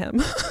smile at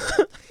him.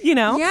 You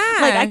know? Yeah.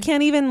 Like I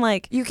can't even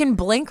like. You can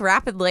blink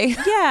rapidly.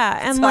 Yeah.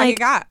 And that's like, all you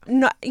got.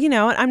 No, you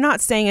know, I'm not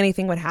saying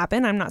anything would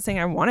happen. I'm not saying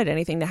I wanted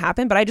anything to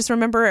happen, but I just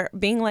remember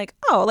being like,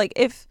 oh, like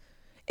if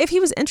he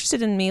was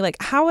interested in me, like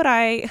how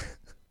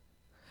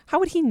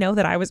would he know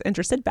that I was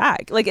interested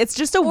back? Like it's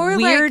just a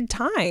weird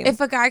time. If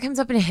a guy comes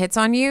up and hits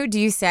on you, do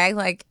you say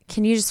like,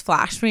 can you just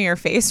flash me your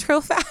face real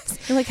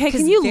fast? You're like, hey,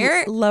 can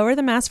you lower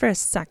the mask for a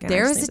second?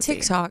 There was a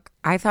TikTok.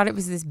 I thought it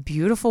was this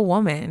beautiful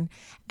woman.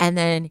 And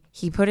then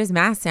he put his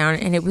mask down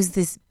and it was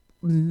this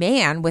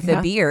man with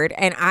a beard.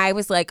 And I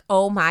was like,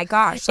 oh my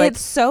gosh. Like,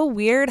 it's so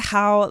weird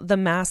how the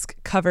mask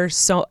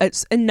covers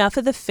it's enough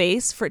of the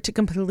face for it to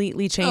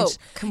completely change.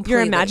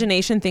 Your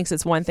imagination thinks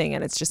it's one thing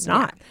and it's just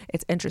not.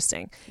 It's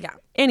interesting. Yeah.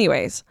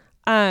 Anyways,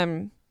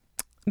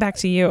 back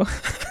to you,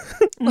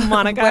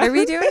 Monica. What are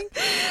we doing?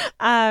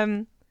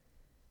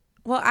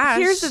 Well, Ash,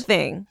 here's the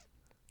thing.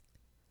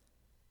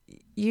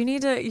 You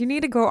need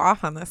to go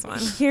off on this one.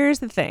 Here's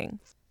the thing.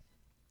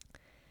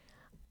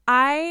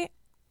 I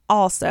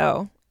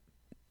also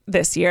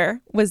this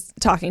year was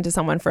talking to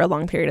someone for a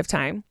long period of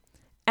time.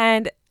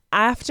 And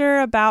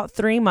after about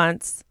 3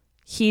 months,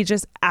 he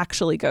just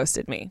actually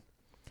ghosted me.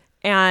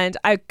 And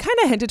I kind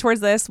of hinted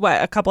towards this,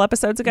 a couple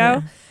episodes ago.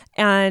 Yeah.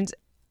 And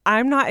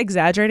I'm not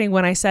exaggerating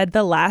when I said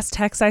the last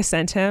text I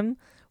sent him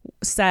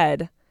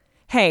said,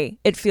 hey,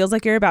 it feels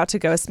like you're about to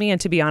ghost me. And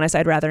to be honest,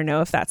 I'd rather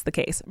know if that's the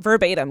case.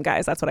 Verbatim,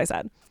 guys. That's what I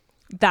said.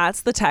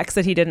 That's the text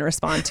that he didn't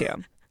respond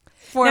to.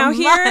 Now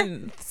here's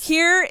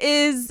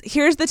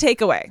the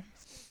takeaway.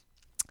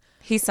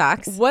 He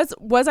sucks.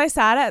 Was I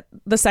sad at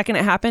the second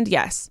it happened?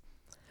 Yes.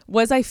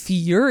 Was I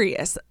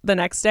furious the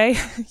next day?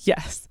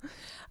 Yes.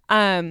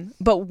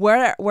 But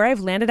where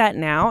I've landed at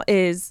now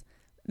is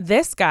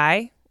this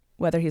guy,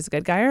 whether he's a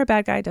good guy or a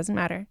bad guy, doesn't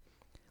matter,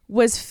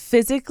 was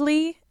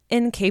physically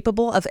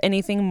incapable of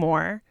anything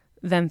more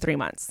than 3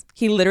 months.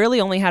 He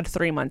literally only had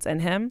 3 months in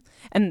him.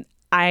 And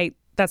I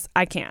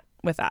can't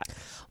with that.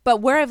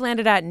 But where I've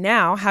landed at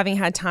now, having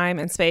had time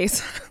and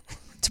space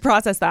to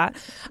process that,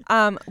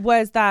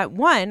 was that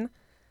one,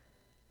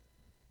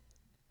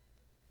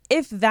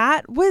 if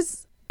that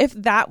was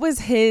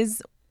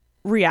his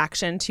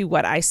reaction to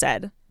what I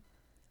said,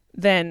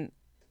 then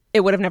it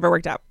would have never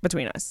worked out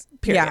between us.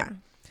 Period.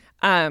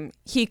 Yeah.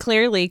 He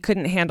clearly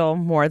couldn't handle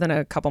more than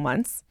a couple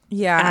months.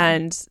 Yeah.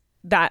 And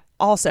that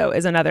also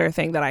is another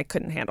thing that I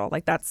couldn't handle.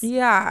 Like that's,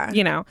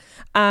 you know,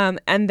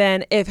 and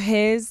then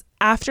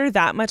after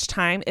that much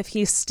time, if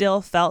he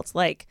still felt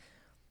like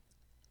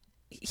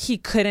he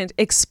couldn't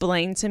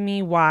explain to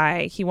me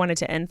why he wanted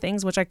to end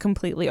things, which I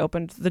completely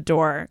opened the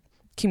door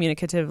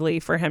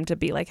communicatively for him to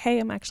be like, hey,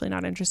 I'm actually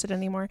not interested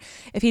anymore.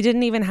 If he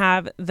didn't even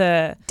have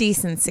the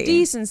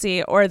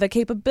decency or the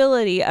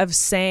capability of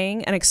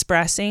saying and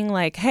expressing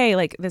like, hey,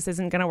 like this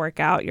isn't going to work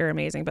out. You're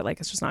amazing, but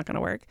like, it's just not going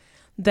to work.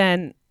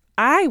 Then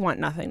I want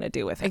nothing to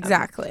do with him.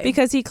 Exactly.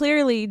 Because he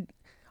clearly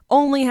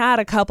only had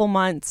a couple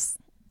months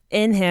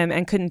in him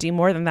and couldn't do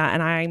more than that.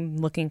 And I'm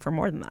looking for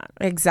more than that.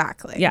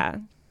 Exactly. Yeah.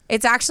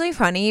 It's actually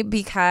funny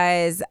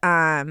because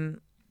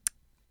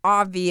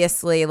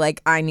obviously,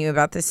 like, I knew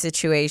about this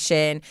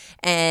situation,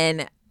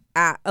 and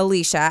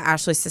Alicia,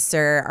 Ashley's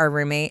sister, our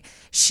roommate,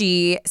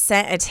 she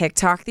sent a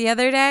TikTok the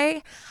other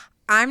day.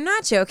 I'm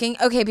not joking.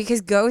 Okay,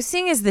 because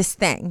ghosting is this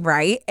thing,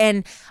 right?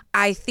 And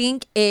I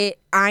think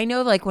I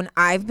know, like, when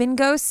I've been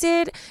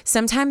ghosted,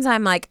 sometimes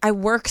I'm like, I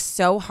work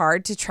so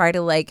hard to try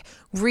to like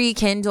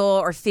rekindle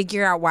or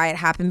figure out why it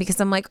happened, because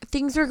I'm like,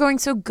 things were going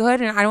so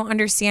good and I don't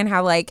understand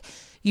how like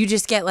you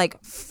just get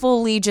like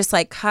fully just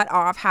like cut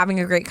off having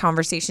a great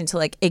conversation to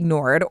like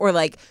ignored, or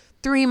like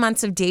 3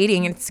 months of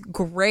dating. It's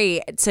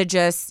great to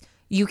just,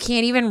 you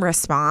can't even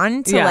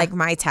respond to like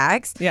my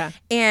text. Yeah.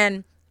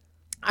 And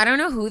I don't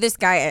know who this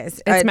guy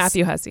is. It's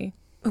Matthew Hussey.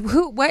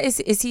 What is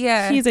he?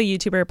 He's a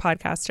YouTuber,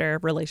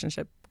 podcaster,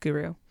 relationship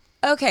guru.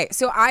 Okay,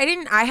 so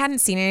I hadn't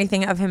seen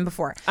anything of him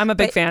before. I'm a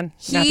big fan.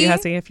 Matthew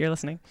Hussey, if you're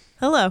listening.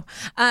 Hello.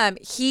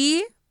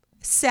 He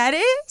said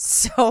it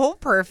so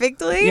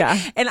perfectly. Yeah.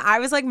 And I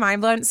was like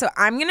mind blown. So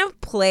I'm going to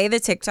play the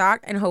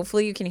TikTok and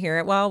hopefully you can hear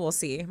it well. We'll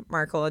see.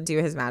 Mark will do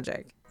his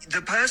magic.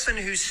 The person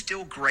who's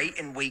still great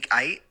in week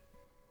 8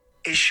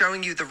 is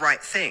showing you the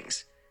right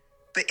things.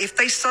 But if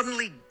they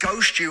suddenly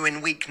ghost you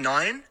in week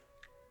 9,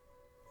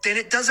 then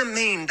it doesn't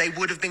mean they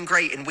would have been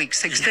great in week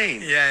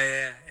 16.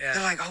 Yeah.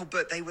 They're like, oh,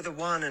 but they were the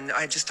one, and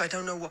I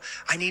don't know what,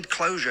 I need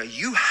closure.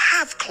 You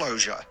have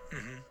closure.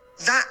 Mm-hmm.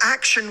 that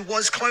action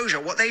was closure.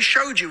 What they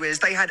showed you is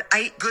they had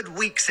 8 good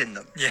weeks in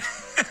them. Yeah.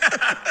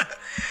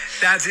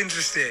 That's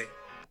interesting.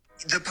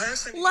 The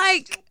person...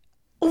 Like,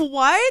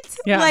 what?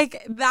 Yeah.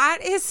 Like, that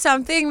is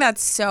something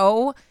that's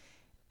so...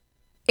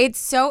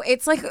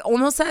 It's like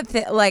almost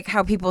that like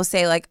how people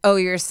say like, oh,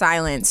 your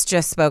silence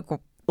just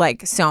spoke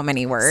like so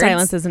many words.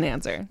 Silence is an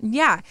answer.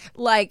 Yeah.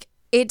 Like,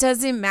 it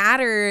doesn't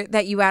matter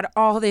that you had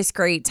all this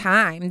great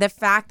time. The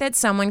fact that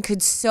someone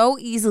could so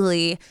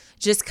easily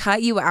just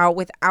cut you out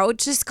without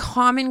just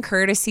common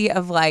courtesy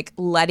of like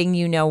letting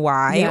you know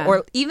why,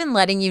 or even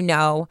letting you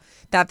know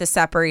that the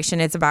separation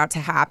is about to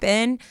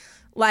happen.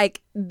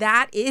 Like,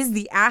 that is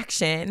the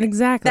action.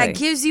 Exactly. That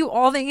gives you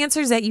all the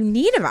answers that you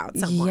need about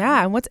someone.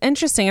 Yeah. And what's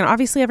interesting, and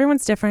obviously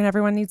everyone's different.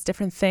 Everyone needs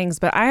different things.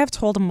 But I have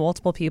told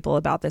multiple people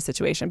about this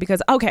situation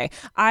because, okay,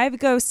 I've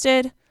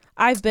ghosted.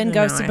 I've been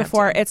ghosted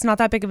before. It's not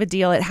that big of a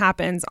deal. It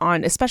happens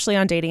especially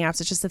on dating apps.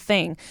 It's just a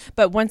thing.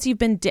 But once you've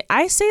been,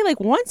 I say like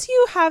once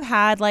you have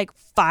had like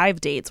 5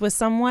 dates with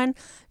someone,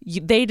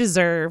 they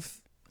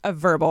deserve a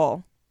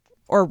verbal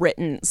or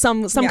written,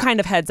 some kind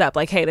of heads up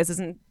like, hey, this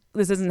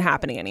isn't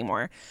happening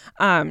anymore.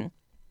 But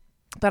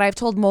I've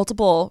told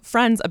multiple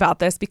friends about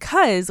this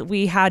because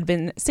we had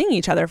been seeing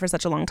each other for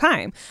such a long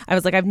time. I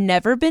was like, I've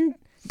never been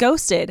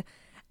ghosted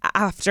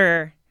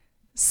after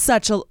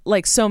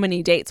so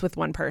many dates with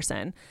one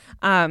person.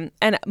 And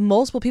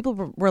multiple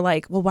people were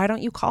like, well, why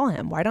don't you call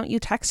him? Why don't you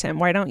text him?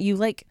 Why don't you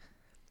like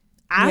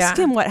ask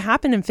him what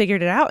happened and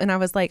figured it out? And I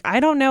was like, I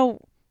don't know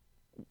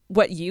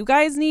what you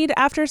guys need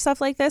after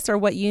stuff like this or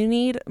what you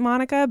need,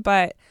 Monica,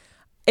 but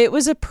it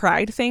was a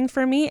pride thing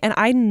for me. And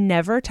I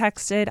never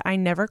texted. I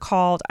never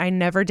called. I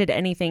never did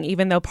anything,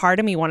 even though part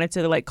of me wanted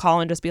to like call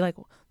and just be like,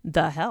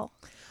 the hell?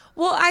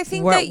 Well, I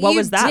think what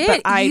was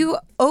that? You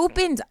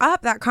opened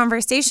up that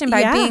conversation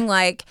by being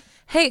like,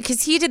 hey,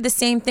 because he did the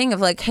same thing of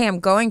like, hey,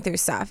 I'm going through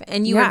stuff.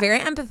 And you were very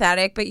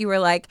empathetic, but you were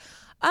like,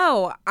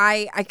 oh,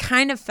 I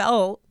kind of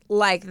felt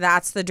like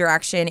that's the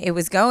direction it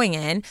was going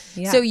in.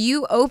 Yeah. So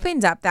you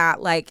opened up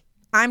that like,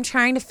 I'm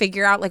trying to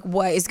figure out like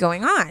what is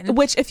going on.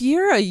 Which if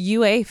you're a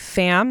UA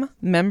fam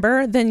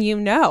member, then you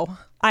know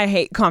I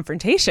hate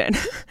confrontation.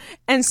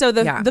 And so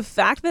the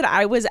fact that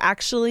I was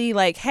actually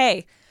like,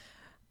 hey,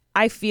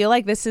 I feel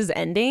like this is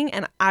ending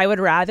and I would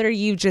rather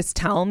you just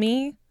tell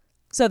me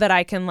so that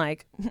I can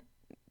like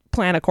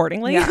plan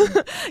accordingly,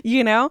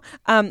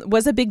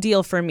 was a big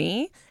deal for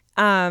me.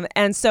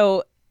 And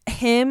so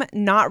him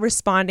not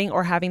responding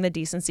or having the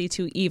decency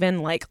to even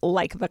like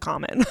the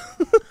comment,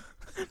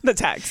 the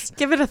text.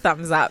 Give it a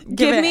thumbs up.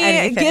 Give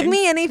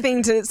me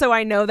anything so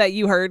I know that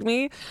you heard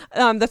me.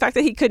 The fact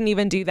that he couldn't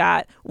even do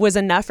that was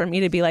enough for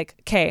me to be like,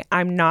 okay,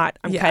 I'm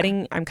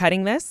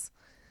cutting this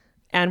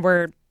and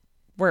we're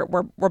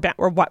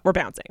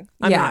bouncing.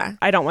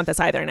 I don't want this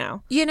either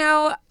now.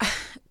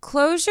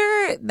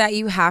 Closure that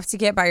you have to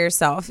get by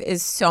yourself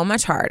is so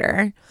much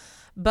harder,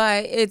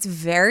 but it's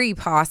very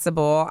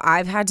possible.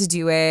 I've had to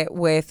do it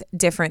with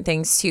different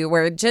things too,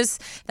 where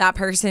just that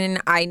person,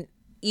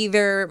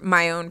 either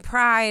my own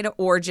pride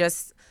or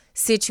just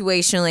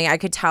situationally, I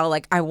could tell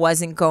like I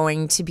wasn't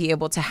going to be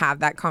able to have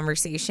that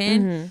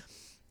conversation. Mm-hmm.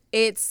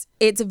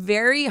 It's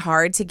very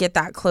hard to get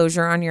that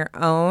closure on your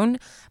own,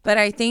 but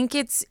I think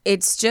it's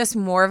just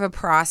more of a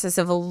process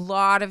of a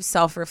lot of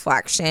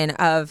self-reflection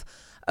of,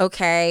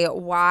 okay,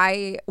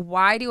 why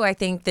do I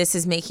think this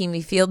is making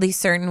me feel these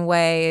certain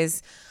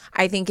ways?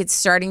 I think it's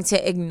starting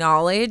to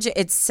acknowledge,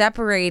 it's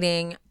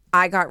separating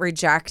I got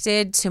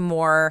rejected to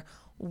more,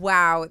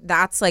 wow,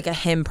 that's like a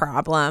him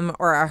problem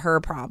or a her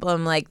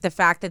problem. Like the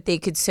fact that they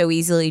could so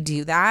easily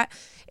do that,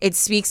 it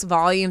speaks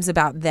volumes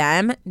about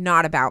them,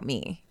 not about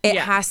me. It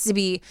has to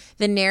be,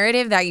 the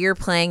narrative that you're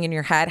playing in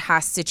your head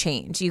has to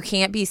change. You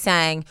can't be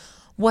saying,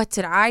 what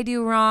did I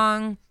do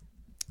wrong?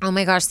 Oh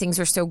my gosh, things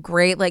were so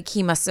great. Like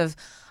he must have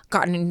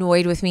gotten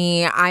annoyed with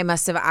me. I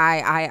must have,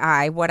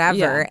 whatever.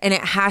 Yeah. And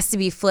it has to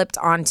be flipped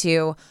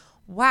onto,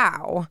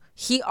 wow,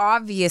 he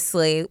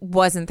obviously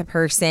wasn't the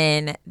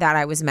person that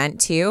I was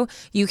meant to.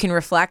 You can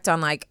reflect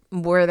on like,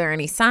 were there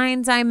any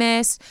signs I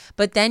missed?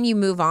 But then you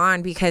move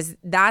on because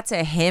that's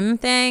a him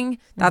thing.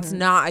 That's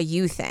not a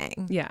you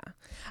thing. Yeah.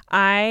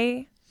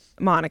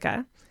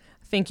 Monica,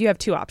 think you have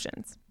 2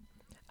 options.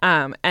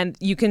 And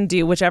you can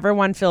do whichever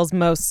one feels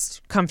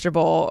most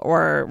comfortable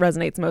or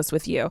resonates most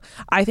with you.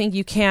 I think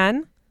you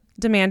can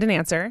demand an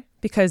answer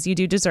because you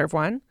do deserve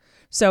one.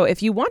 So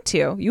if you want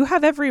to, you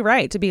have every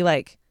right to be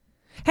like,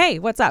 hey,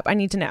 what's up? I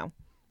need to know.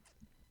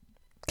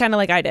 Kind of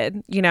like I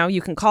did.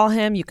 You can call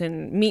him, you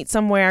can meet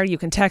somewhere, you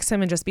can text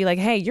him and just be like,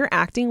 hey, you're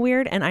acting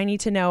weird and I need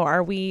to know,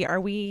 are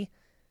we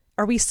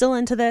still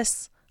into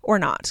this or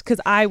not?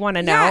 Because I want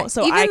to know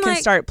so I can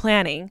start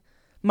planning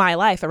my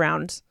life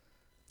around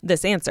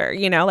this answer.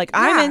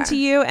 I'm into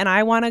you and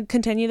I want to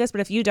continue this,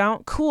 but if you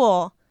don't,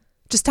 cool,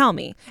 just tell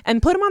me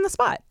and put him on the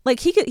spot. Like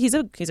he's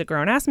a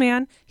grown ass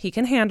man. He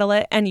can handle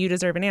it and you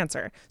deserve an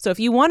answer. So if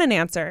you want an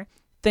answer,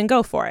 then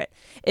go for it.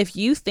 If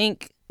you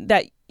think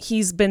that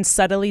he's been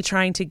subtly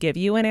trying to give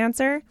you an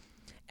answer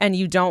and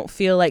you don't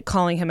feel like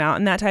calling him out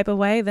in that type of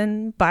way,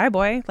 then bye,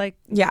 boy. Like,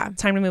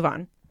 time to move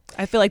on.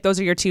 I feel like those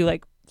are your two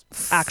like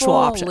actual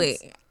options.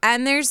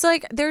 And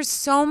there's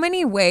so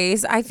many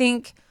ways. I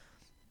think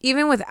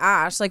even with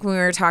Ash, like when we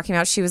were talking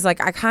about, she was like,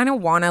 I kind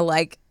of want to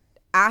like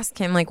ask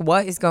him like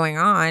what is going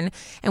on,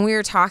 and we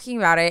were talking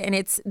about it,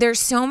 and there's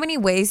so many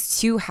ways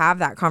to have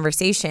that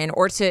conversation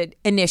or to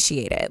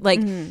initiate it.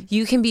 Like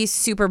you can be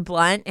super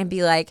blunt and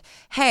be like,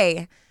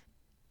 hey,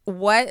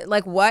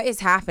 what is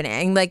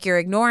happening? Like you're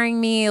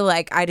ignoring me,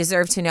 like I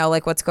deserve to know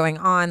like what's going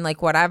on,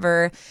 like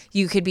whatever.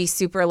 You could be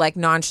super like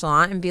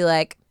nonchalant and be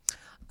like,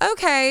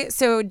 okay,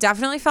 so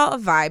definitely felt a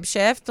vibe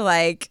shift.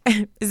 Like,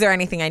 is there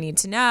anything I need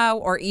to know?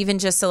 Or even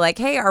just to like,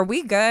 hey, are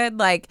we good?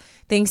 Like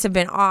things have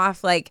been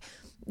off. Like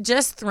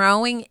just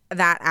throwing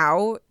that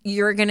out,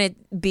 you're going to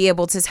be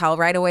able to tell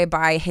right away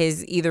by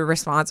his either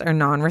response or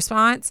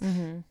non-response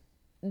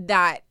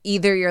that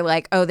either you're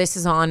like, oh, this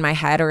is all in my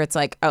head, or it's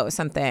like, oh,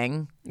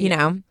 something, you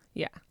know?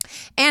 Yeah.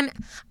 And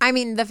I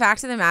mean, the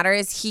fact of the matter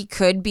is he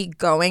could be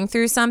going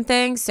through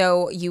something.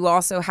 So you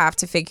also have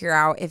to figure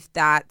out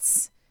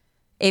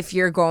if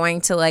you're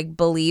going to like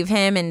believe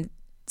him and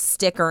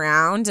stick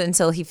around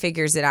until he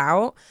figures it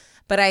out.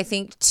 But I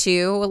think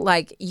too,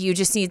 like you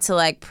just need to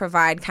like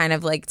provide kind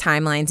of like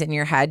timelines in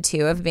your head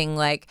too of being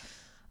like,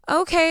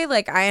 okay,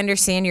 like I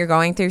understand you're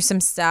going through some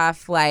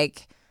stuff.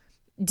 Like,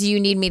 do you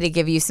need me to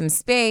give you some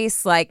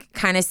space? Like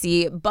kind of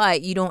see,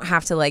 but you don't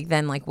have to like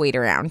then like wait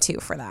around too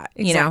for that.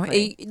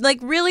 Exactly. You know, like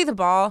really the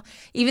ball,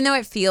 even though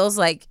it feels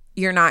like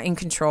you're not in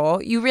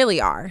control, you really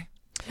are.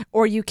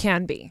 Or you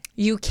can be.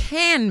 You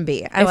can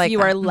be. If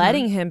you are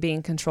letting him be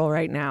in control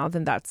right now,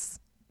 then that's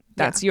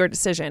your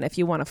decision. If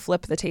you want to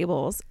flip the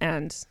tables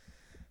and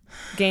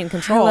gain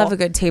control. I love a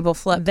good table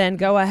flip. Then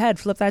go ahead,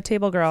 flip that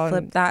table, girl.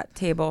 Flip that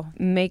table.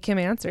 Make him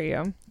answer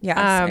you. Yes,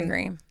 I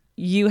agree.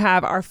 You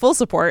have our full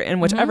support in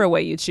whichever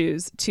way you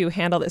choose to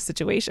handle this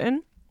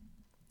situation.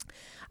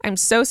 I'm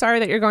so sorry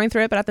that you're going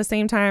through it, but at the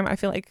same time, I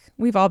feel like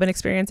we've all been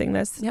experiencing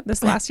this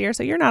this last year,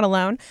 so you're not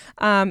alone.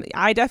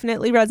 I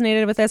definitely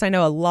resonated with this. I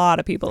know a lot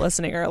of people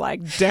listening are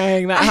like,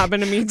 dang, that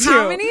happened to me too.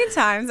 How many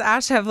times,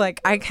 Ash, have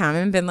like I come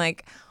and been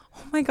like,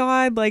 oh my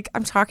God, like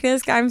I'm talking to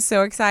this guy, I'm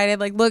so excited.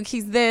 Like, look,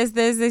 he's this,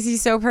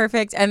 he's so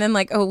perfect. And then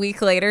like a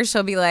week later,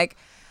 she'll be like,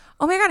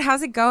 oh my God,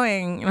 how's it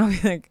going? And I'll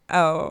be like,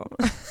 oh.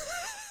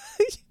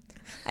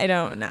 I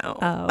don't know.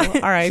 Oh,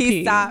 R.I.P.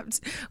 He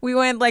stopped. We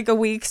went like a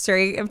week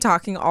straight of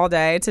talking all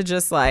day to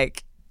just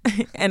like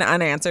an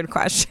unanswered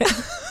question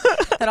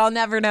that I'll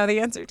never know the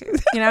answer to.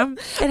 You know,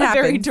 it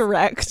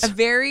happens. A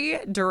very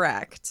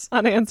direct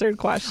unanswered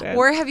question.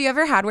 Or have you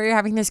ever had where you're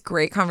having this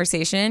great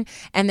conversation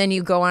and then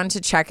you go on to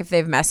check if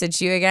they've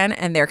messaged you again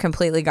and they're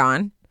completely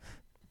gone,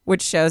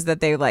 which shows that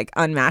they like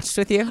unmatched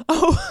with you?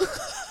 Oh.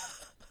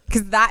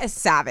 Because that is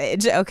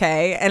savage,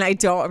 okay? And I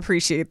don't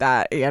appreciate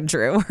that,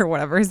 Andrew, or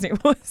whatever his name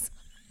was.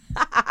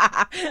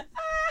 I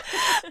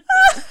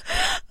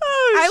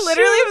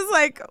literally was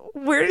like,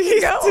 where did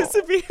he go?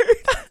 Disappeared.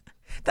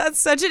 That's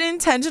such an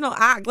intentional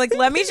act. Like,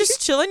 let me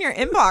just chill in your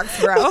inbox,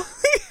 bro.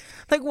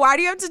 Like, why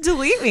do you have to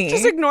delete me?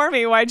 Just ignore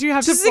me. Why'd you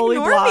have to fully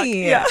block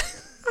me? Yeah.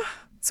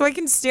 So I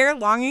can stare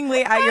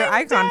longingly at your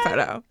icon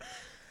photo.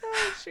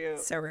 Oh, shoot.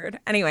 So rude.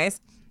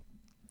 Anyways,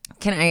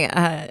 can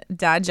I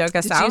dad joke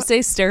us out? Did you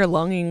say stare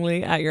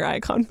longingly at your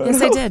icon photo?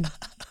 Yes, I did.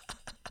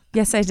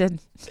 Yes, I did.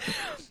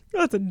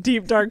 That's a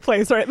deep, dark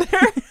place right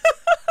there.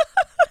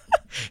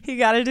 You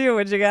gotta do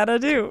what you gotta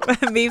do.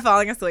 Me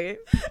falling asleep.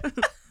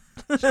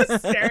 Just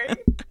staring.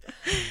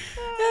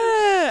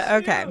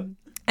 Okay. Yeah.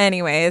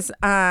 Anyways,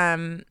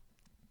 why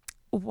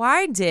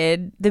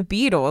did the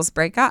Beatles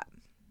break up?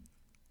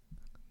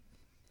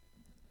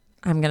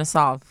 I'm gonna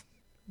solve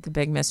the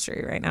big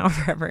mystery right now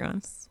for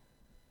everyone.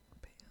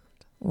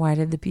 Why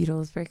did the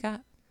Beatles break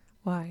up?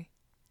 Why?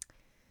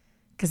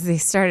 Because they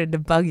started to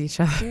bug each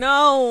other.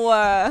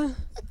 No.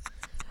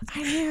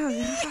 I know.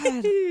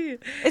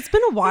 It's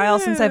been a while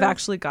since I've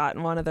actually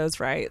gotten one of those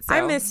right. So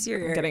I missed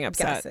your I'm getting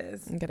upset.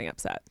 guesses. I'm getting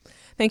upset.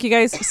 Thank you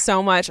guys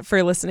so much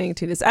for listening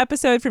to this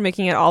episode, for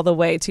making it all the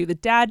way to the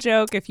dad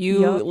joke. If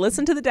you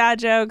listen to the dad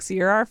jokes,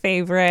 you're our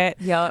favorite.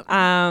 Yep.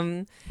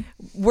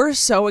 We're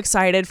so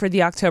excited for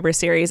the October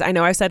series. I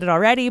know I've said it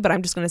already, but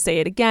I'm just going to say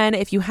it again.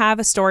 If you have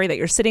a story that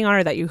you're sitting on,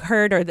 or that you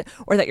heard, or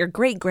that your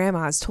great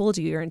grandma has told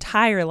you your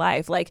entire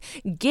life, like,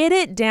 get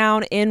it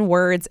down in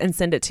words and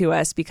send it to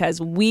us, because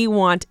we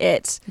want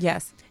it.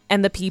 Yes.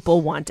 And the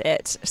people want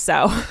it.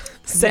 So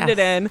send it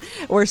in.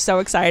 We're so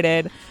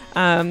excited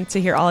to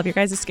hear all of your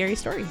guys' scary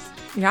stories.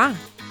 Yeah.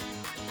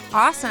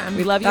 Awesome.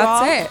 We love you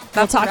all. That's it.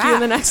 We'll talk to you in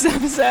the next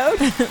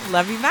episode.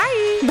 Love you.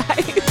 Bye.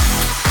 Bye.